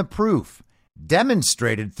 Given the proof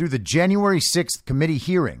demonstrated through the January 6th committee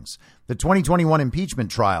hearings, the 2021 impeachment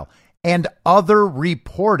trial, and other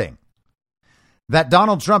reporting that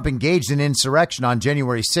Donald Trump engaged in insurrection on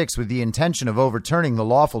January 6th with the intention of overturning the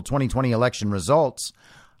lawful 2020 election results,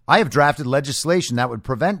 I have drafted legislation that would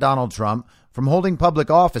prevent Donald Trump from holding public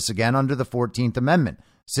office again under the 14th Amendment,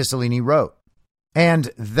 Cicilline wrote.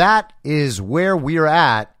 And that is where we're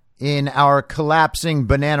at in our collapsing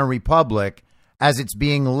banana republic as it's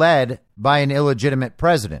being led by an illegitimate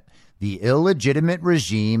president. The illegitimate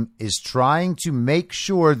regime is trying to make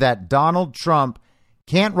sure that Donald Trump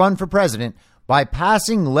can't run for president by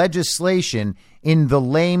passing legislation in the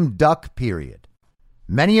lame duck period.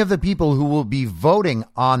 Many of the people who will be voting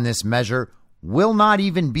on this measure will not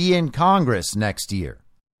even be in Congress next year.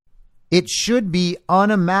 It should be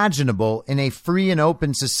unimaginable in a free and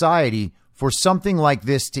open society for something like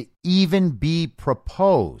this to even be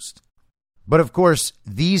proposed. But of course,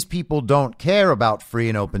 these people don't care about free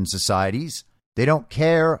and open societies. They don't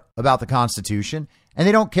care about the Constitution, and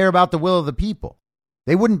they don't care about the will of the people.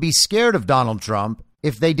 They wouldn't be scared of Donald Trump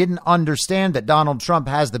if they didn't understand that Donald Trump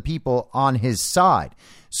has the people on his side.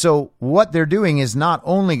 So what they're doing is not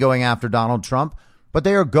only going after Donald Trump, but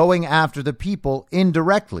they are going after the people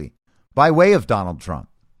indirectly by way of Donald Trump.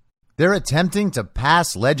 They're attempting to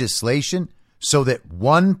pass legislation so that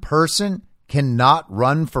one person cannot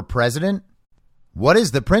run for president. What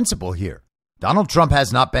is the principle here? Donald Trump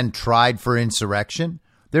has not been tried for insurrection.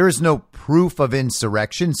 There is no proof of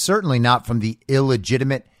insurrection, certainly not from the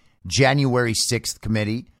illegitimate January 6th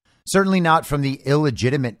committee, certainly not from the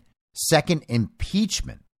illegitimate second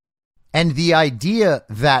impeachment. And the idea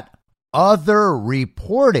that other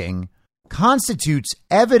reporting constitutes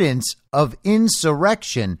evidence of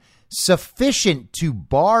insurrection sufficient to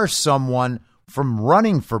bar someone from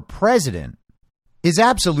running for president is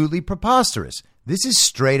absolutely preposterous. This is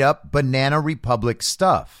straight up banana republic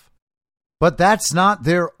stuff. But that's not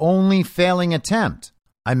their only failing attempt.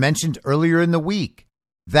 I mentioned earlier in the week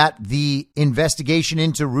that the investigation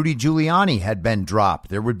into Rudy Giuliani had been dropped.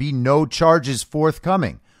 There would be no charges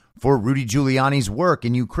forthcoming for Rudy Giuliani's work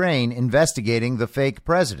in Ukraine investigating the fake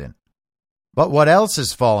president. But what else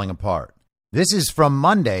is falling apart? This is from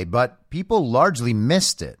Monday, but people largely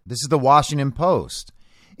missed it. This is the Washington Post.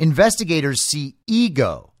 Investigators see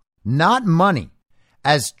ego, not money,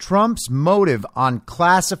 as Trump's motive on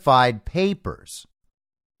classified papers.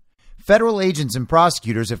 Federal agents and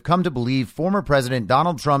prosecutors have come to believe former President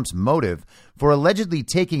Donald Trump's motive for allegedly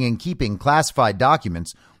taking and keeping classified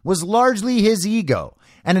documents was largely his ego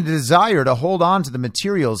and a desire to hold on to the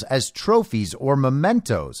materials as trophies or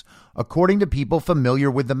mementos, according to people familiar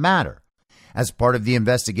with the matter. As part of the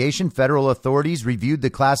investigation, federal authorities reviewed the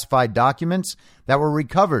classified documents that were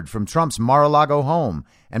recovered from Trump's Mar-a-Lago home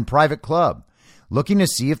and private club, looking to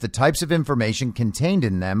see if the types of information contained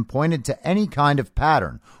in them pointed to any kind of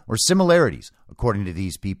pattern or similarities, according to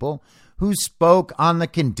these people, who spoke on the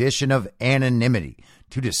condition of anonymity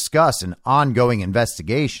to discuss an ongoing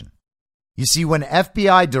investigation. You see, when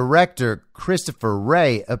FBI Director Christopher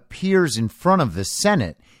Wray appears in front of the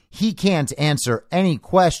Senate, he can't answer any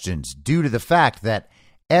questions due to the fact that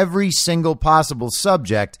every single possible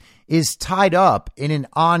subject is tied up in an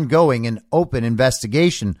ongoing and open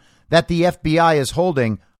investigation that the FBI is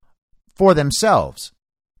holding for themselves.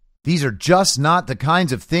 These are just not the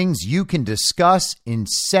kinds of things you can discuss in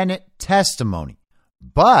Senate testimony.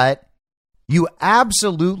 But you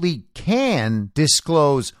absolutely can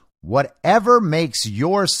disclose whatever makes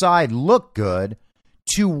your side look good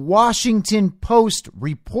to Washington Post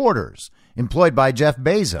reporters employed by Jeff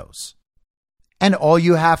Bezos. And all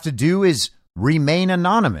you have to do is remain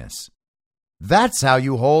anonymous. That's how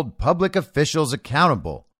you hold public officials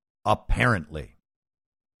accountable, apparently.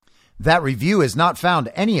 That review has not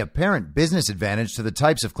found any apparent business advantage to the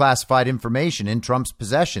types of classified information in Trump's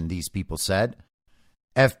possession, these people said.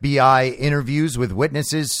 FBI interviews with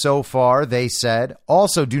witnesses so far, they said,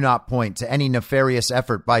 also do not point to any nefarious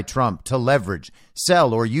effort by Trump to leverage,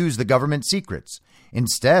 sell, or use the government secrets.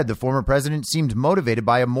 Instead, the former president seemed motivated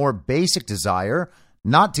by a more basic desire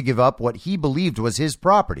not to give up what he believed was his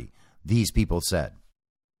property, these people said.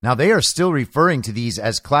 Now, they are still referring to these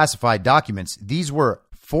as classified documents. These were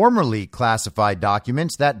formerly classified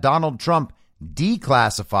documents that Donald Trump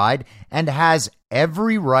declassified and has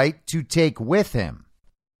every right to take with him.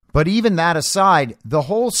 But even that aside, the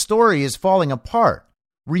whole story is falling apart.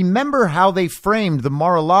 Remember how they framed the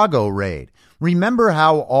Mar-a-Lago raid. Remember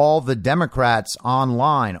how all the Democrats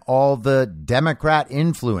online, all the Democrat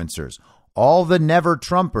influencers, all the never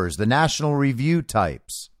Trumpers, the National Review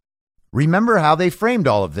types. Remember how they framed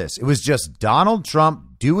all of this. It was just Donald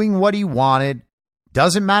Trump doing what he wanted.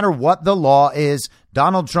 Doesn't matter what the law is.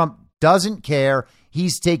 Donald Trump doesn't care.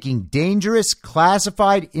 He's taking dangerous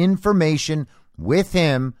classified information with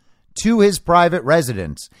him to his private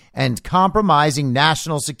residence and compromising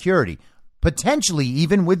national security, potentially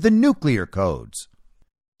even with the nuclear codes.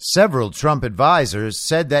 Several Trump advisors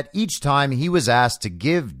said that each time he was asked to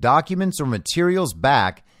give documents or materials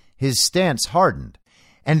back, his stance hardened,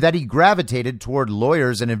 and that he gravitated toward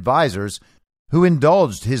lawyers and advisors who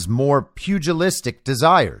indulged his more pugilistic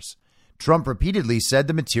desires. Trump repeatedly said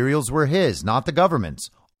the materials were his, not the government's,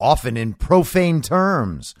 often in profane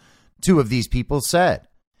terms, two of these people said.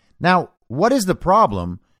 Now, what is the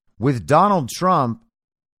problem with Donald Trump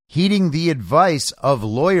heeding the advice of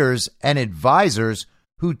lawyers and advisors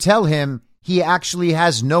who tell him he actually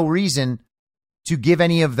has no reason to give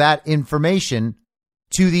any of that information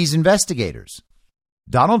to these investigators?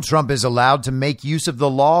 Donald Trump is allowed to make use of the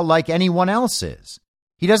law like anyone else is.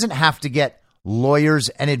 He doesn't have to get lawyers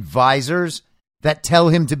and advisors that tell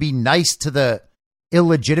him to be nice to the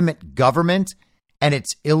illegitimate government and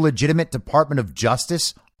its illegitimate Department of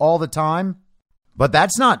Justice all the time. But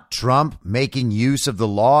that's not Trump making use of the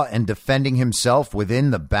law and defending himself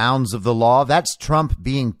within the bounds of the law. That's Trump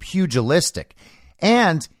being pugilistic.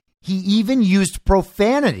 And he even used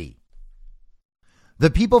profanity. The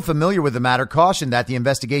people familiar with the matter caution that the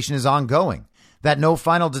investigation is ongoing, that no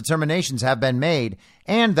final determinations have been made,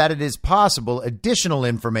 and that it is possible additional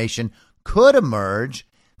information could emerge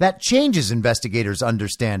that changes investigators'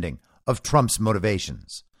 understanding of Trump's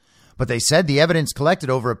motivations. But they said the evidence collected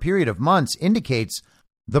over a period of months indicates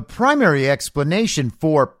the primary explanation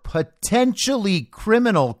for potentially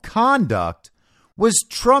criminal conduct was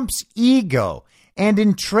Trump's ego and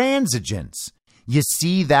intransigence. You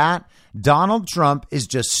see that? Donald Trump is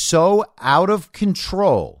just so out of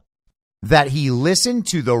control that he listened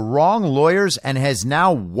to the wrong lawyers and has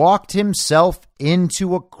now walked himself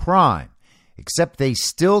into a crime. Except they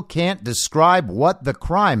still can't describe what the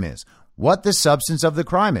crime is, what the substance of the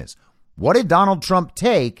crime is. What did Donald Trump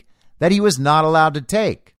take that he was not allowed to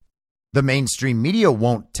take? The mainstream media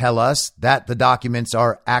won't tell us that the documents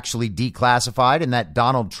are actually declassified and that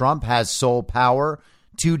Donald Trump has sole power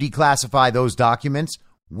to declassify those documents,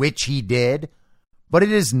 which he did. But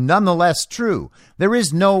it is nonetheless true. There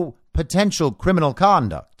is no potential criminal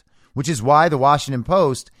conduct, which is why the Washington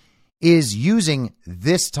Post is using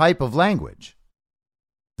this type of language.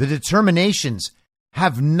 The determinations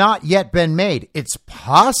have not yet been made. It's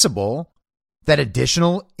possible that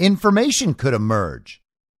additional information could emerge.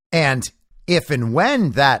 And if and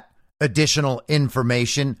when that additional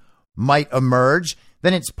information might emerge,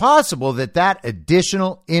 then it's possible that that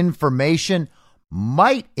additional information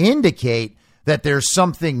might indicate that there's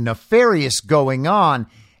something nefarious going on.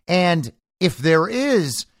 And if there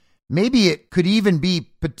is, maybe it could even be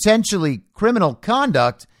potentially criminal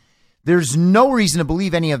conduct. There's no reason to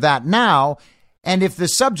believe any of that now. And if the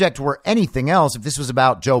subject were anything else, if this was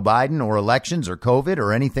about Joe Biden or elections or COVID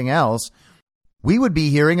or anything else, we would be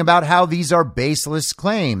hearing about how these are baseless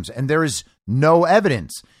claims and there is no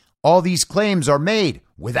evidence. All these claims are made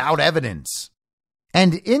without evidence.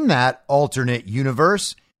 And in that alternate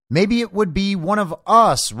universe, maybe it would be one of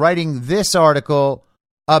us writing this article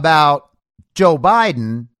about Joe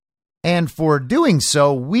Biden, and for doing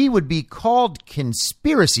so, we would be called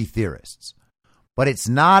conspiracy theorists. But it's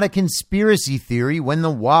not a conspiracy theory when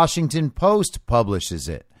the Washington Post publishes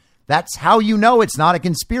it. That's how you know it's not a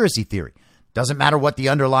conspiracy theory. Doesn't matter what the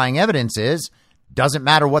underlying evidence is. Doesn't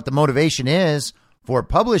matter what the motivation is for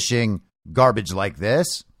publishing garbage like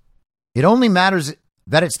this. It only matters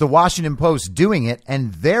that it's the Washington Post doing it,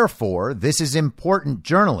 and therefore this is important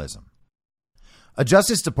journalism. A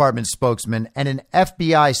Justice Department spokesman and an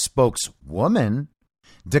FBI spokeswoman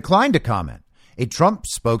declined to comment. A Trump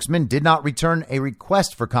spokesman did not return a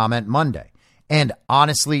request for comment Monday. And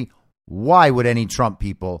honestly, why would any Trump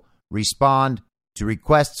people respond to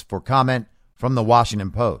requests for comment from the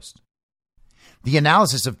Washington Post? The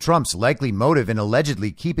analysis of Trump's likely motive in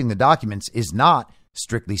allegedly keeping the documents is not,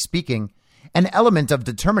 strictly speaking, an element of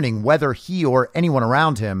determining whether he or anyone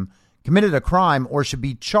around him committed a crime or should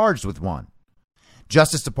be charged with one.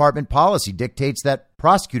 Justice Department policy dictates that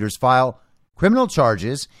prosecutors file criminal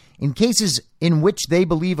charges in cases in which they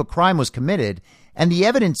believe a crime was committed and the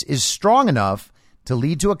evidence is strong enough to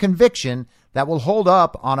lead to a conviction that will hold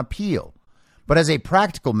up on appeal. But as a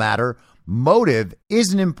practical matter, motive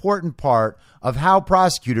is an important part of how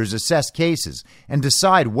prosecutors assess cases and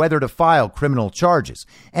decide whether to file criminal charges.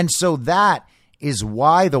 And so that is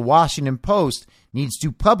why the Washington Post needs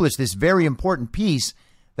to publish this very important piece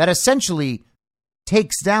that essentially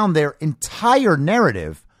takes down their entire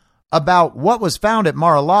narrative about what was found at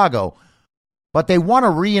Mar-a-Lago. But they want to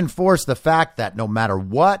reinforce the fact that no matter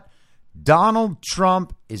what, Donald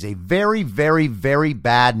Trump is a very, very, very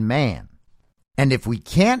bad man. And if we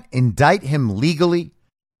can't indict him legally,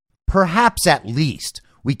 perhaps at least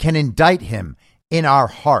we can indict him in our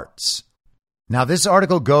hearts. Now, this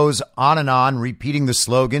article goes on, repeating the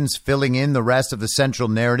slogans, filling in the rest of the central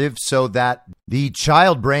narrative so that the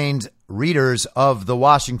child-brained readers of the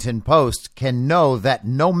Washington Post can know that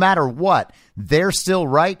no matter what, they're still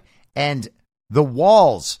right and the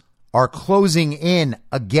walls are closing in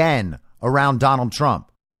again around Donald Trump.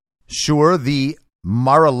 Sure, the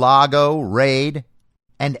Mar-a-Lago raid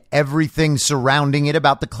and everything surrounding it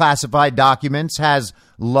about the classified documents has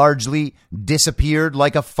largely disappeared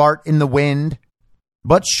like a fart in the wind.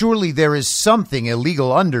 But surely there is something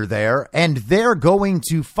illegal under there, and they're going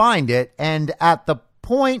to find it. And at the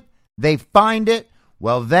point they find it,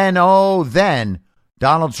 well, then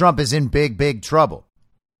Donald Trump is in big, big trouble.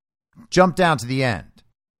 Jump down to the end.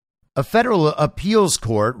 A federal appeals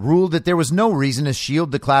court ruled that there was no reason to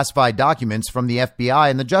shield the classified documents from the FBI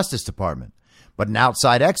and the Justice Department. But an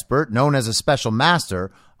outside expert known as a special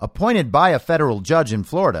master, appointed by a federal judge in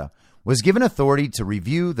Florida, was given authority to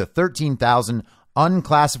review the 13,000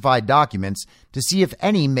 unclassified documents to see if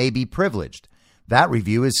any may be privileged. That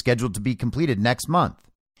review is scheduled to be completed next month.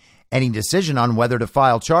 Any decision on whether to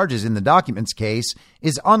file charges in the documents case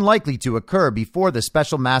is unlikely to occur before the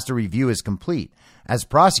special master review is complete, as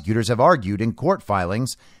prosecutors have argued in court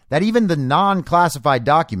filings that even the non-classified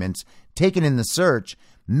documents taken in the search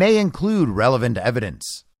may include relevant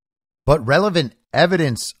evidence. But relevant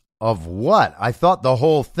evidence of what? I thought the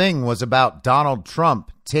whole thing was about Donald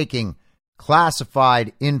Trump taking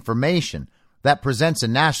classified information that presents a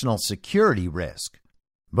national security risk.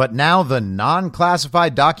 But now the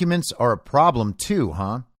non-classified documents are a problem too,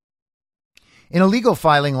 huh? In a legal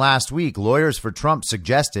filing last week, lawyers for Trump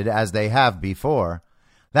suggested, as they have before,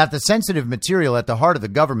 that the sensitive material at the heart of the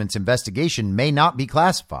government's investigation may not be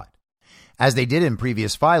classified. As they did in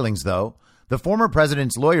previous filings, though, the former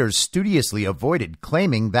president's lawyers studiously avoided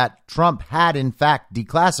claiming that Trump had in fact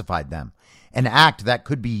declassified them, an act that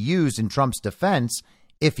could be used in Trump's defense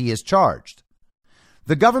if he is charged.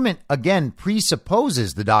 The government again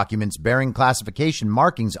presupposes the documents bearing classification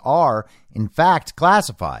markings are, in fact,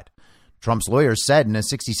 classified. Trump's lawyers said in a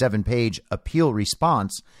 67-page appeal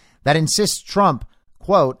response that insists Trump,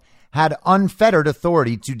 quote, had unfettered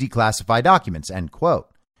authority to declassify documents, end quote.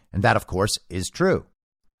 And that, of course, is true.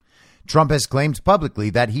 Trump has claimed publicly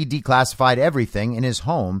that he declassified everything in his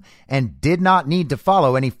home and did not need to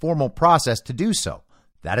follow any formal process to do so.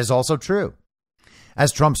 That is also true.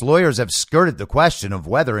 As Trump's lawyers have skirted the question of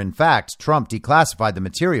whether, in fact, Trump declassified the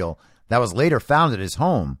material that was later found at his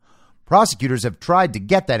home, prosecutors have tried to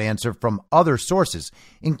get that answer from other sources,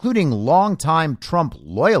 including longtime Trump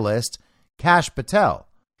loyalist Kash Patel.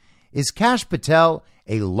 Is Kash Patel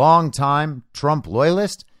a longtime Trump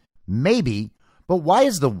loyalist? Maybe, but why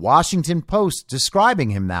is the Washington Post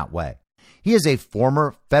describing him that way? He is a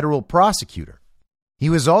former federal prosecutor. He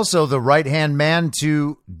was also the right-hand man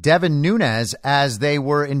to Devin Nunes as they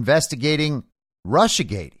were investigating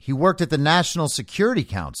Russiagate. He worked at the National Security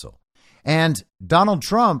Council, and Donald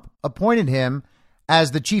Trump appointed him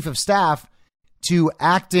as the chief of staff to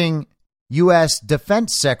acting U.S.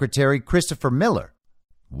 Defense Secretary Christopher Miller.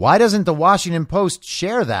 Why doesn't the Washington Post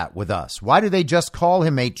share that with us? Why do they just call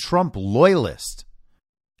him a Trump loyalist?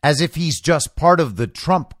 As if he's just part of the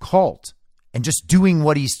Trump cult and just doing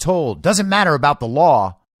what he's told. Doesn't matter about the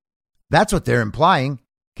law. That's what they're implying.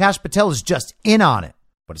 Kash Patel is just in on it.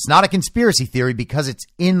 But it's not a conspiracy theory because it's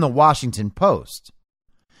in the Washington Post.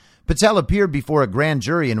 Patel appeared before a grand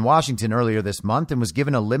jury in Washington earlier this month and was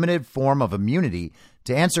given a limited form of immunity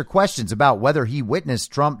to answer questions about whether he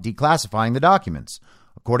witnessed Trump declassifying the documents,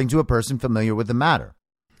 according to a person familiar with the matter.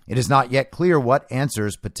 It is not yet clear what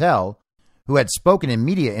answers Patel, who had spoken in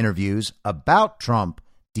media interviews about Trump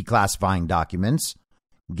declassifying documents,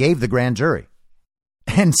 gave the grand jury.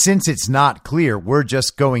 And since it's not clear, we're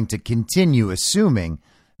just going to continue assuming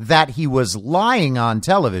that he was lying on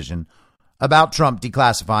television about Trump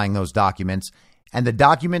declassifying those documents, and the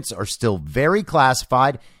documents are still very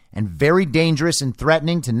classified and very dangerous and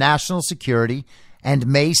threatening to national security and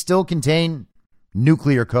may still contain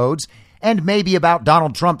nuclear codes and may be about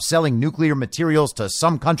Donald Trump selling nuclear materials to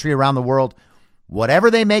some country around the world.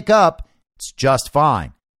 Whatever they make up, it's just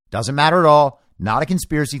fine. Doesn't matter at all. Not a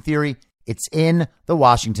conspiracy theory. It's in the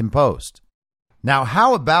Washington Post. Now,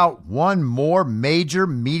 how about one more major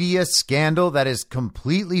media scandal that is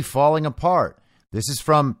completely falling apart? This is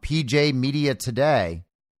from PJ Media Today.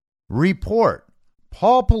 Report: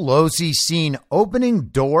 Paul Pelosi seen opening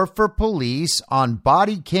door for police on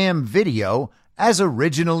body cam video as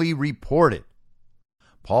originally reported.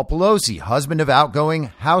 Paul Pelosi, husband of outgoing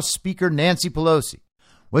House Speaker Nancy Pelosi,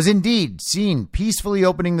 was indeed seen peacefully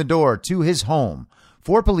opening the door to his home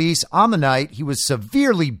for police on the night he was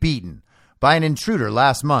severely beaten by an intruder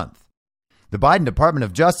last month. The Biden Department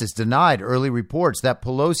of Justice denied early reports that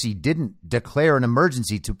Pelosi didn't declare an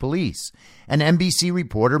emergency to police, and NBC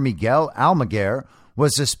reporter Miguel Almaguer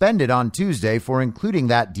was suspended on Tuesday for including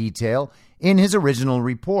that detail in his original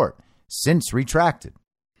report, since retracted.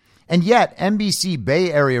 And yet, NBC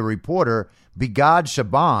Bay Area reporter Bigad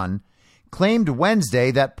Shaban claimed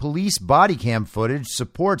Wednesday that police body cam footage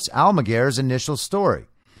supports Almaguer's initial story.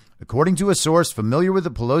 According to a source familiar with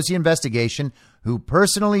the Pelosi investigation who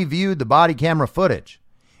personally viewed the body camera footage.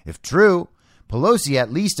 If true, Pelosi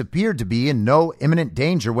at least appeared to be in no imminent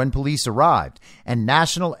danger when police arrived, and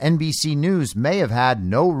national NBC News may have had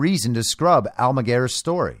no reason to scrub Almaguer's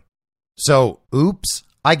story. So, oops,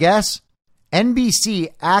 I guess.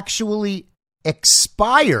 NBC actually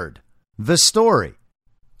expired the story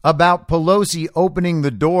about Pelosi opening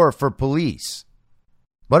the door for police.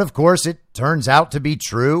 But of course, it turns out to be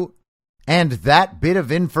true, and that bit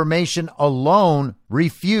of information alone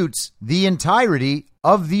refutes the entirety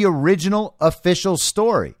of the original official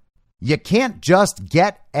story. You can't just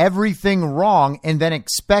get everything wrong and then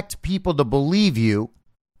expect people to believe you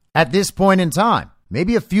at this point in time.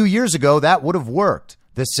 Maybe a few years ago that would have worked.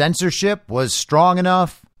 The censorship was strong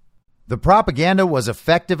enough. The propaganda was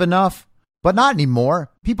effective enough. But not anymore.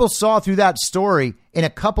 People saw through that story in a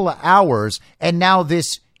couple of hours, and now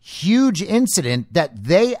this huge incident that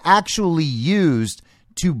they actually used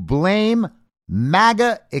to blame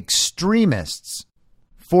MAGA extremists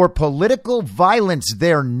for political violence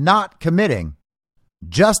they're not committing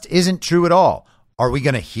just isn't true at all. Are we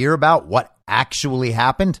going to hear about what actually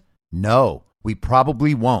happened? No, we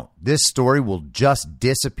probably won't. This story will just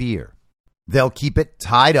disappear. They'll keep it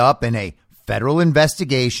tied up in a federal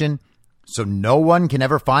investigation, so no one can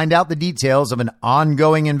ever find out the details of an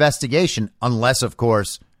ongoing investigation unless, of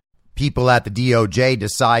course, people at the DOJ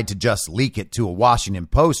decide to just leak it to a Washington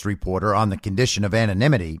Post reporter on the condition of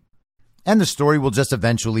anonymity, and the story will just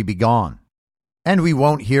eventually be gone. And we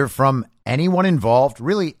won't hear from anyone involved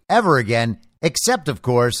really ever again, except, of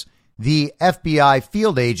course, the FBI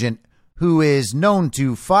field agent who is known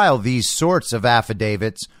to file these sorts of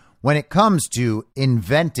affidavits when it comes to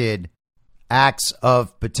invented acts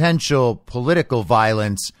of potential political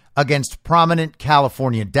violence against prominent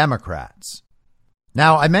California Democrats.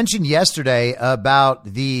 Now, I mentioned yesterday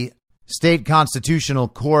about the state constitutional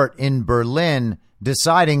court in Berlin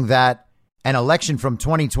deciding that an election from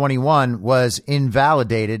 2021 was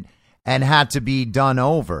invalidated and had to be done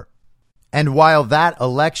over. And while that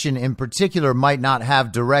election in particular might not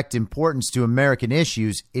have direct importance to American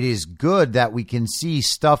issues, it is good that we can see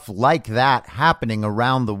stuff like that happening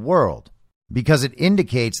around the world, because it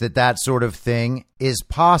indicates that that sort of thing is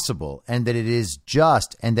possible and that it is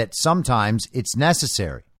just and that sometimes it's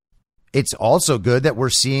necessary. It's also good that we're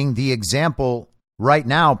seeing the example right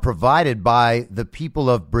now provided by the people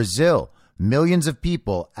of Brazil. Millions of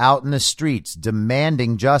people out in the streets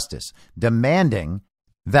demanding justice, demanding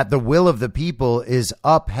that the will of the people is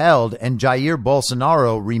upheld and Jair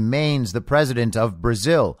Bolsonaro remains the president of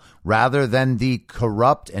Brazil rather than the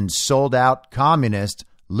corrupt and sold out communist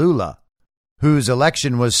Lula, whose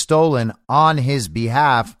election was stolen on his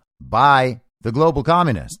behalf by the global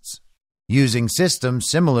communists, using systems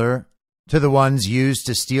similar to the ones used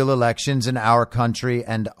to steal elections in our country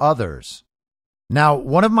and others. Now,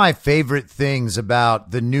 one of my favorite things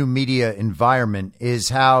about the new media environment is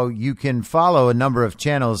how you can follow a number of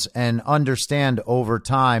channels and understand over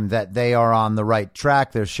time that they are on the right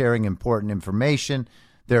track. They're sharing important information.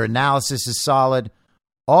 Their analysis is solid.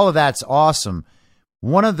 All of that's awesome.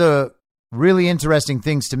 One of the really interesting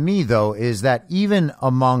things to me, though, is that even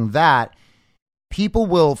among that, people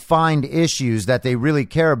will find issues that they really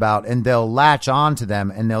care about and they'll latch on to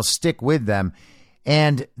them and they'll stick with them.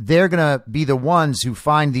 And they're going to be the ones who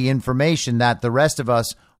find the information that the rest of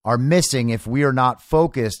us are missing if we are not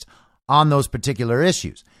focused on those particular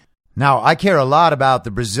issues. Now, I care a lot about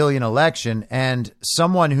the Brazilian election, and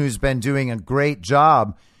someone who's been doing a great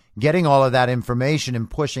job getting all of that information and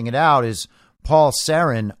pushing it out is Paul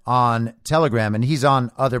Sarin on Telegram, and he's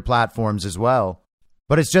on other platforms as well.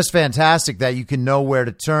 But it's just fantastic that you can know where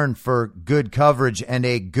to turn for good coverage and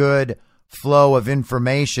a good flow of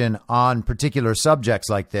information on particular subjects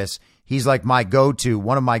like this. He's like my go-to,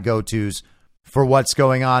 one of my go-tos for what's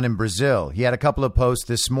going on in Brazil. He had a couple of posts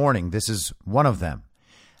this morning. This is one of them.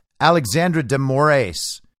 Alexandra de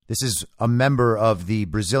Moraes, this is a member of the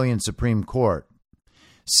Brazilian Supreme Court,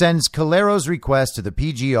 sends Calheiro's request to the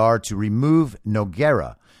PGR to remove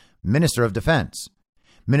Nogueira, Minister of Defense.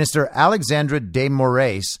 Minister Alexandra de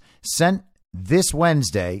Moraes sent this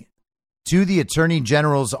Wednesday to the Attorney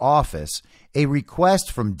General's office a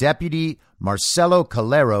request from Deputy Marcelo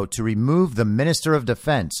Calheiro to remove the Minister of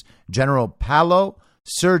Defense, General Paulo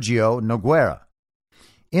Sergio Nogueira.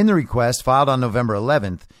 In the request filed on November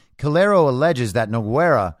 11th, Calheiro alleges that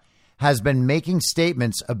Nogueira has been making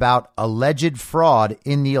statements about alleged fraud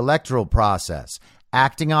in the electoral process,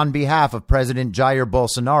 acting on behalf of President Jair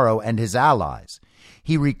Bolsonaro and his allies.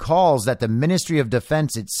 He recalls that the Ministry of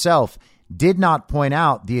Defense itself did not point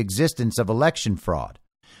out the existence of election fraud.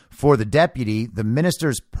 For the deputy, the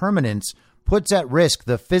minister's permanence puts at risk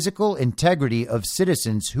the physical integrity of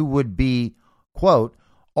citizens who would be, quote,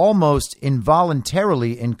 almost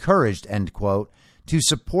involuntarily encouraged, end quote, to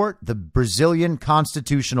support the Brazilian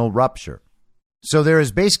constitutional rupture. So there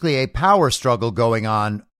is basically a power struggle going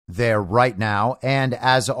on there right now. And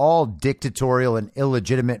as all dictatorial and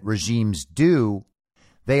illegitimate regimes do,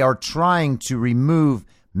 they are trying to remove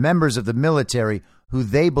members of the military who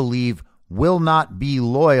they believe will not be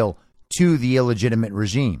loyal to the illegitimate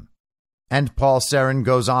regime. And Paul Sarin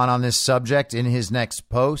goes on this subject in his next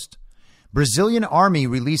post. Brazilian army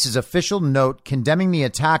releases official note condemning the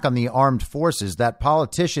attack on the armed forces that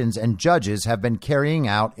politicians and judges have been carrying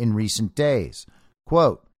out in recent days.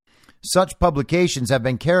 Quote, such publications have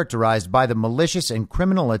been characterized by the malicious and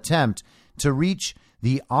criminal attempt to reach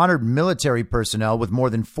the honored military personnel with more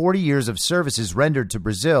than 40 years of services rendered to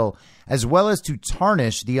Brazil, as well as to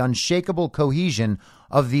tarnish the unshakable cohesion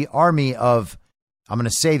of the army of, I'm going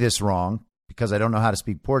to say this wrong because I don't know how to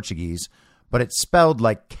speak Portuguese, but it's spelled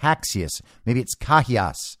like Caxias. Maybe it's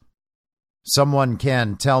Caxias. Someone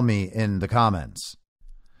can tell me in the comments.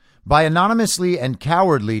 By anonymously and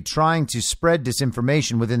cowardly trying to spread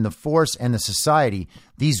disinformation within the force and the society,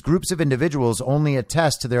 these groups of individuals only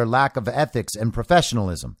attest to their lack of ethics and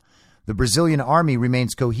professionalism. The Brazilian army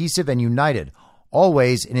remains cohesive and united,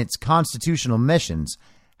 always in its constitutional missions,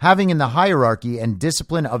 having in the hierarchy and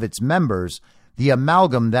discipline of its members the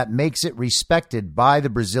amalgam that makes it respected by the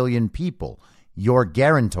Brazilian people, your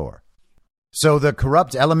guarantor. So the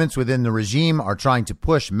corrupt elements within the regime are trying to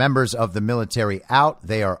push members of the military out.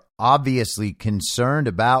 They are obviously concerned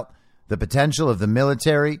about the potential of the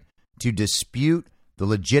military to dispute the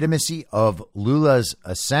legitimacy of Lula's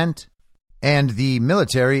ascent. And the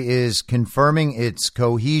military is confirming its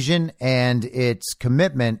cohesion and its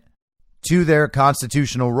commitment to their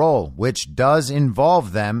constitutional role, which does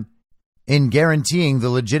involve them in guaranteeing the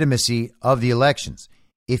legitimacy of the elections.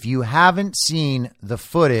 If you haven't seen the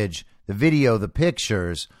footage, the video, the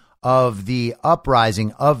pictures of the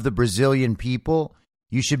uprising of the Brazilian people,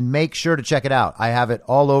 you should make sure to check it out. I have it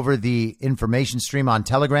all over the information stream on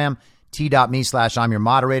Telegram, t.me/I'm your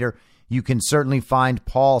moderator. You can certainly find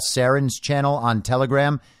Paul Sarin's channel on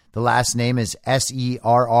Telegram. The last name is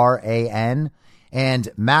Serran. And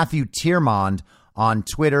Matthew Tiermond on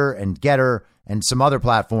Twitter and Getter and some other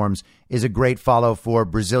platforms is a great follow for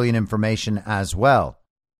Brazilian information as well.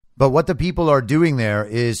 But what the people are doing there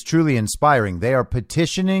is truly inspiring. They are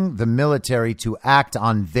petitioning the military to act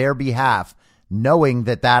on their behalf, knowing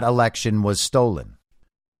that that election was stolen.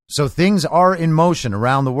 So things are in motion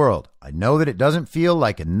around the world. I know that it doesn't feel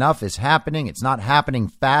like enough is happening. It's not happening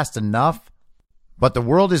fast enough, but the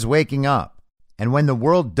world is waking up. And when the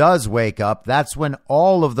world does wake up, that's when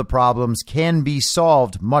all of the problems can be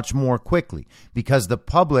solved much more quickly, because the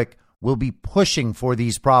public will be pushing for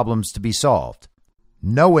these problems to be solved,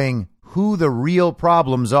 knowing who the real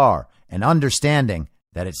problems are and understanding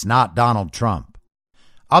that it's not Donald Trump.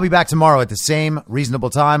 I'll be back tomorrow at the same reasonable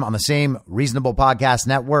time on the same reasonable podcast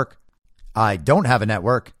network. I don't have a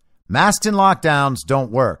network. Masks and lockdowns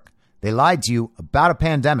don't work. They lied to you about a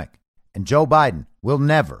pandemic, and Joe Biden will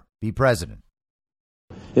never be president.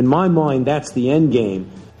 In my mind, that's the end game.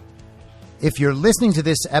 If you're listening to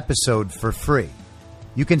this episode for free,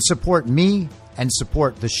 you can support me and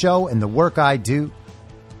support the show and the work I do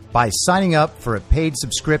by signing up for a paid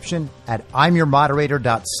subscription at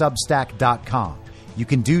imyourmoderator.substack.com. You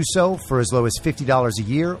can do so for as low as $50 a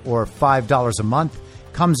year or $5 a month.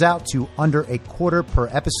 Comes out to under $0.25 per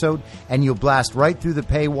episode, and you'll blast right through the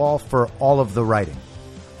paywall for all of the writing.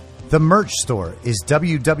 The merch store is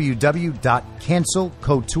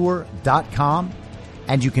www.cancelcouture.com,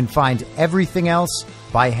 and you can find everything else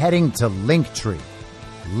by heading to Linktree.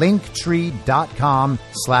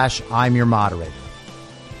 Linktree.com/I'm Your Moderator.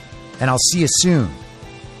 And I'll see you soon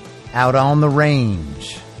out on the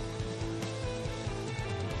range.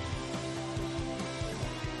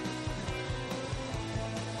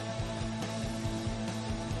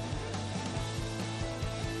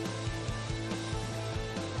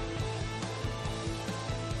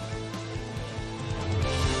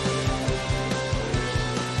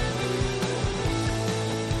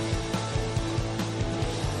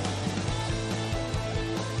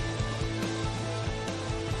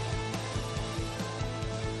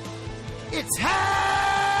 It's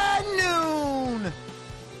high noon.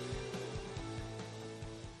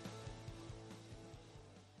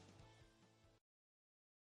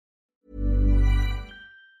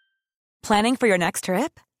 Planning for your next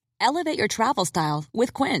trip? Elevate your travel style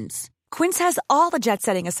with Quince. Quince has all the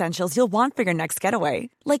jet-setting essentials you'll want for your next getaway,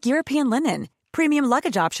 like European linen, premium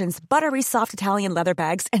luggage options, buttery soft Italian leather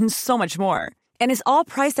bags, and so much more. And is all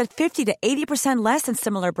priced at 50 to 80% less than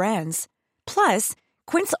similar brands. Plus,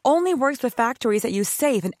 Quince only works with factories that use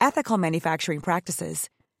safe and ethical manufacturing practices.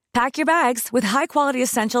 Pack your bags with high-quality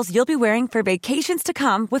essentials you'll be wearing for vacations to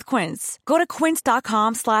come with Quince. Go to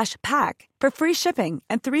quince.com/pack for free shipping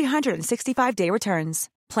and 365-day returns.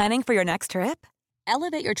 Planning for your next trip?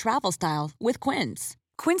 Elevate your travel style with Quince.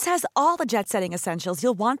 Quince has all the jet-setting essentials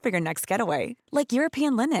you'll want for your next getaway, like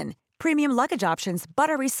European linen, premium luggage options,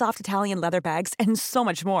 buttery soft Italian leather bags, and so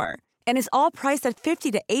much more. And is all priced at 50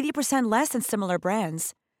 to 80% less than similar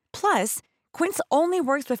brands. Plus, Quince only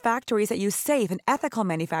works with factories that use safe and ethical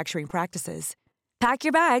manufacturing practices. Pack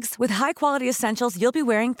your bags with high-quality essentials you'll be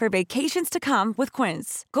wearing for vacations to come with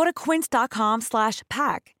Quince. Go to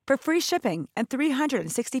quince.com/pack for free shipping and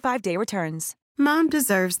 365-day returns. Mom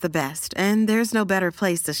deserves the best, and there's no better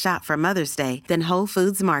place to shop for Mother's Day than Whole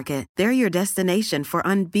Foods Market. They're your destination for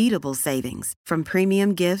unbeatable savings, from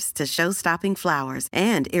premium gifts to show-stopping flowers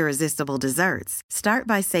and irresistible desserts. Start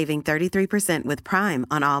by saving 33% with Prime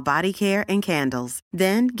on all body care and candles.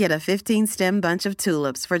 Then get a 15-stem bunch of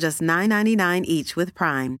tulips for just $9.99 each with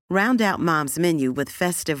Prime. Round out Mom's menu with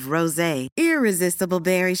festive rosé, irresistible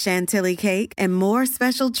berry chantilly cake, and more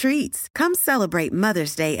special treats. Come celebrate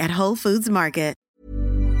Mother's Day at Whole Foods Market.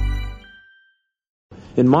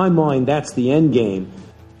 In my mind, that's the end game.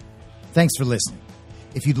 Thanks for listening.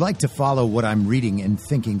 If you'd like to follow what I'm reading and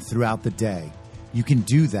thinking throughout the day, you can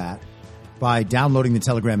do that by downloading the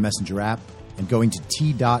Telegram Messenger app and going to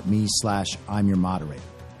t.me/I'm Your Moderator.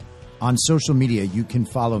 On social media, you can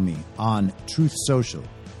follow me on Truth Social,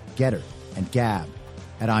 Getter, and Gab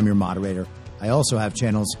at I'm Your Moderator. I also have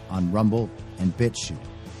channels on Rumble and BitChute.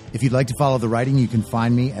 If you'd like to follow the writing, you can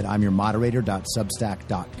find me at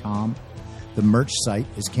imyourmoderator.substack.com. The merch site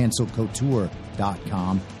is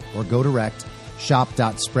cancelcouture.com, or go direct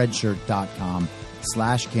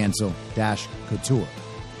shop.spreadshirt.com/cancel-couture.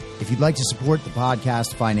 If you'd like to support the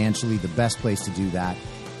podcast financially, the best place to do that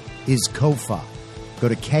is Ko-Fi. Go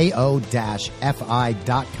to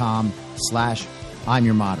ko-fi.com/I'm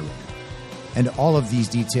Your Moderator. And all of these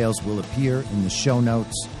details will appear in the show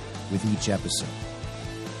notes with each episode.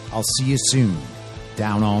 I'll see you soon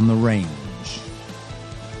down on the range.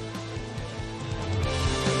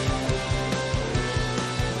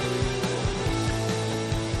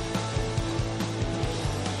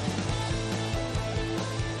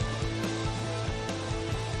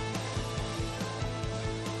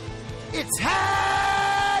 It's high!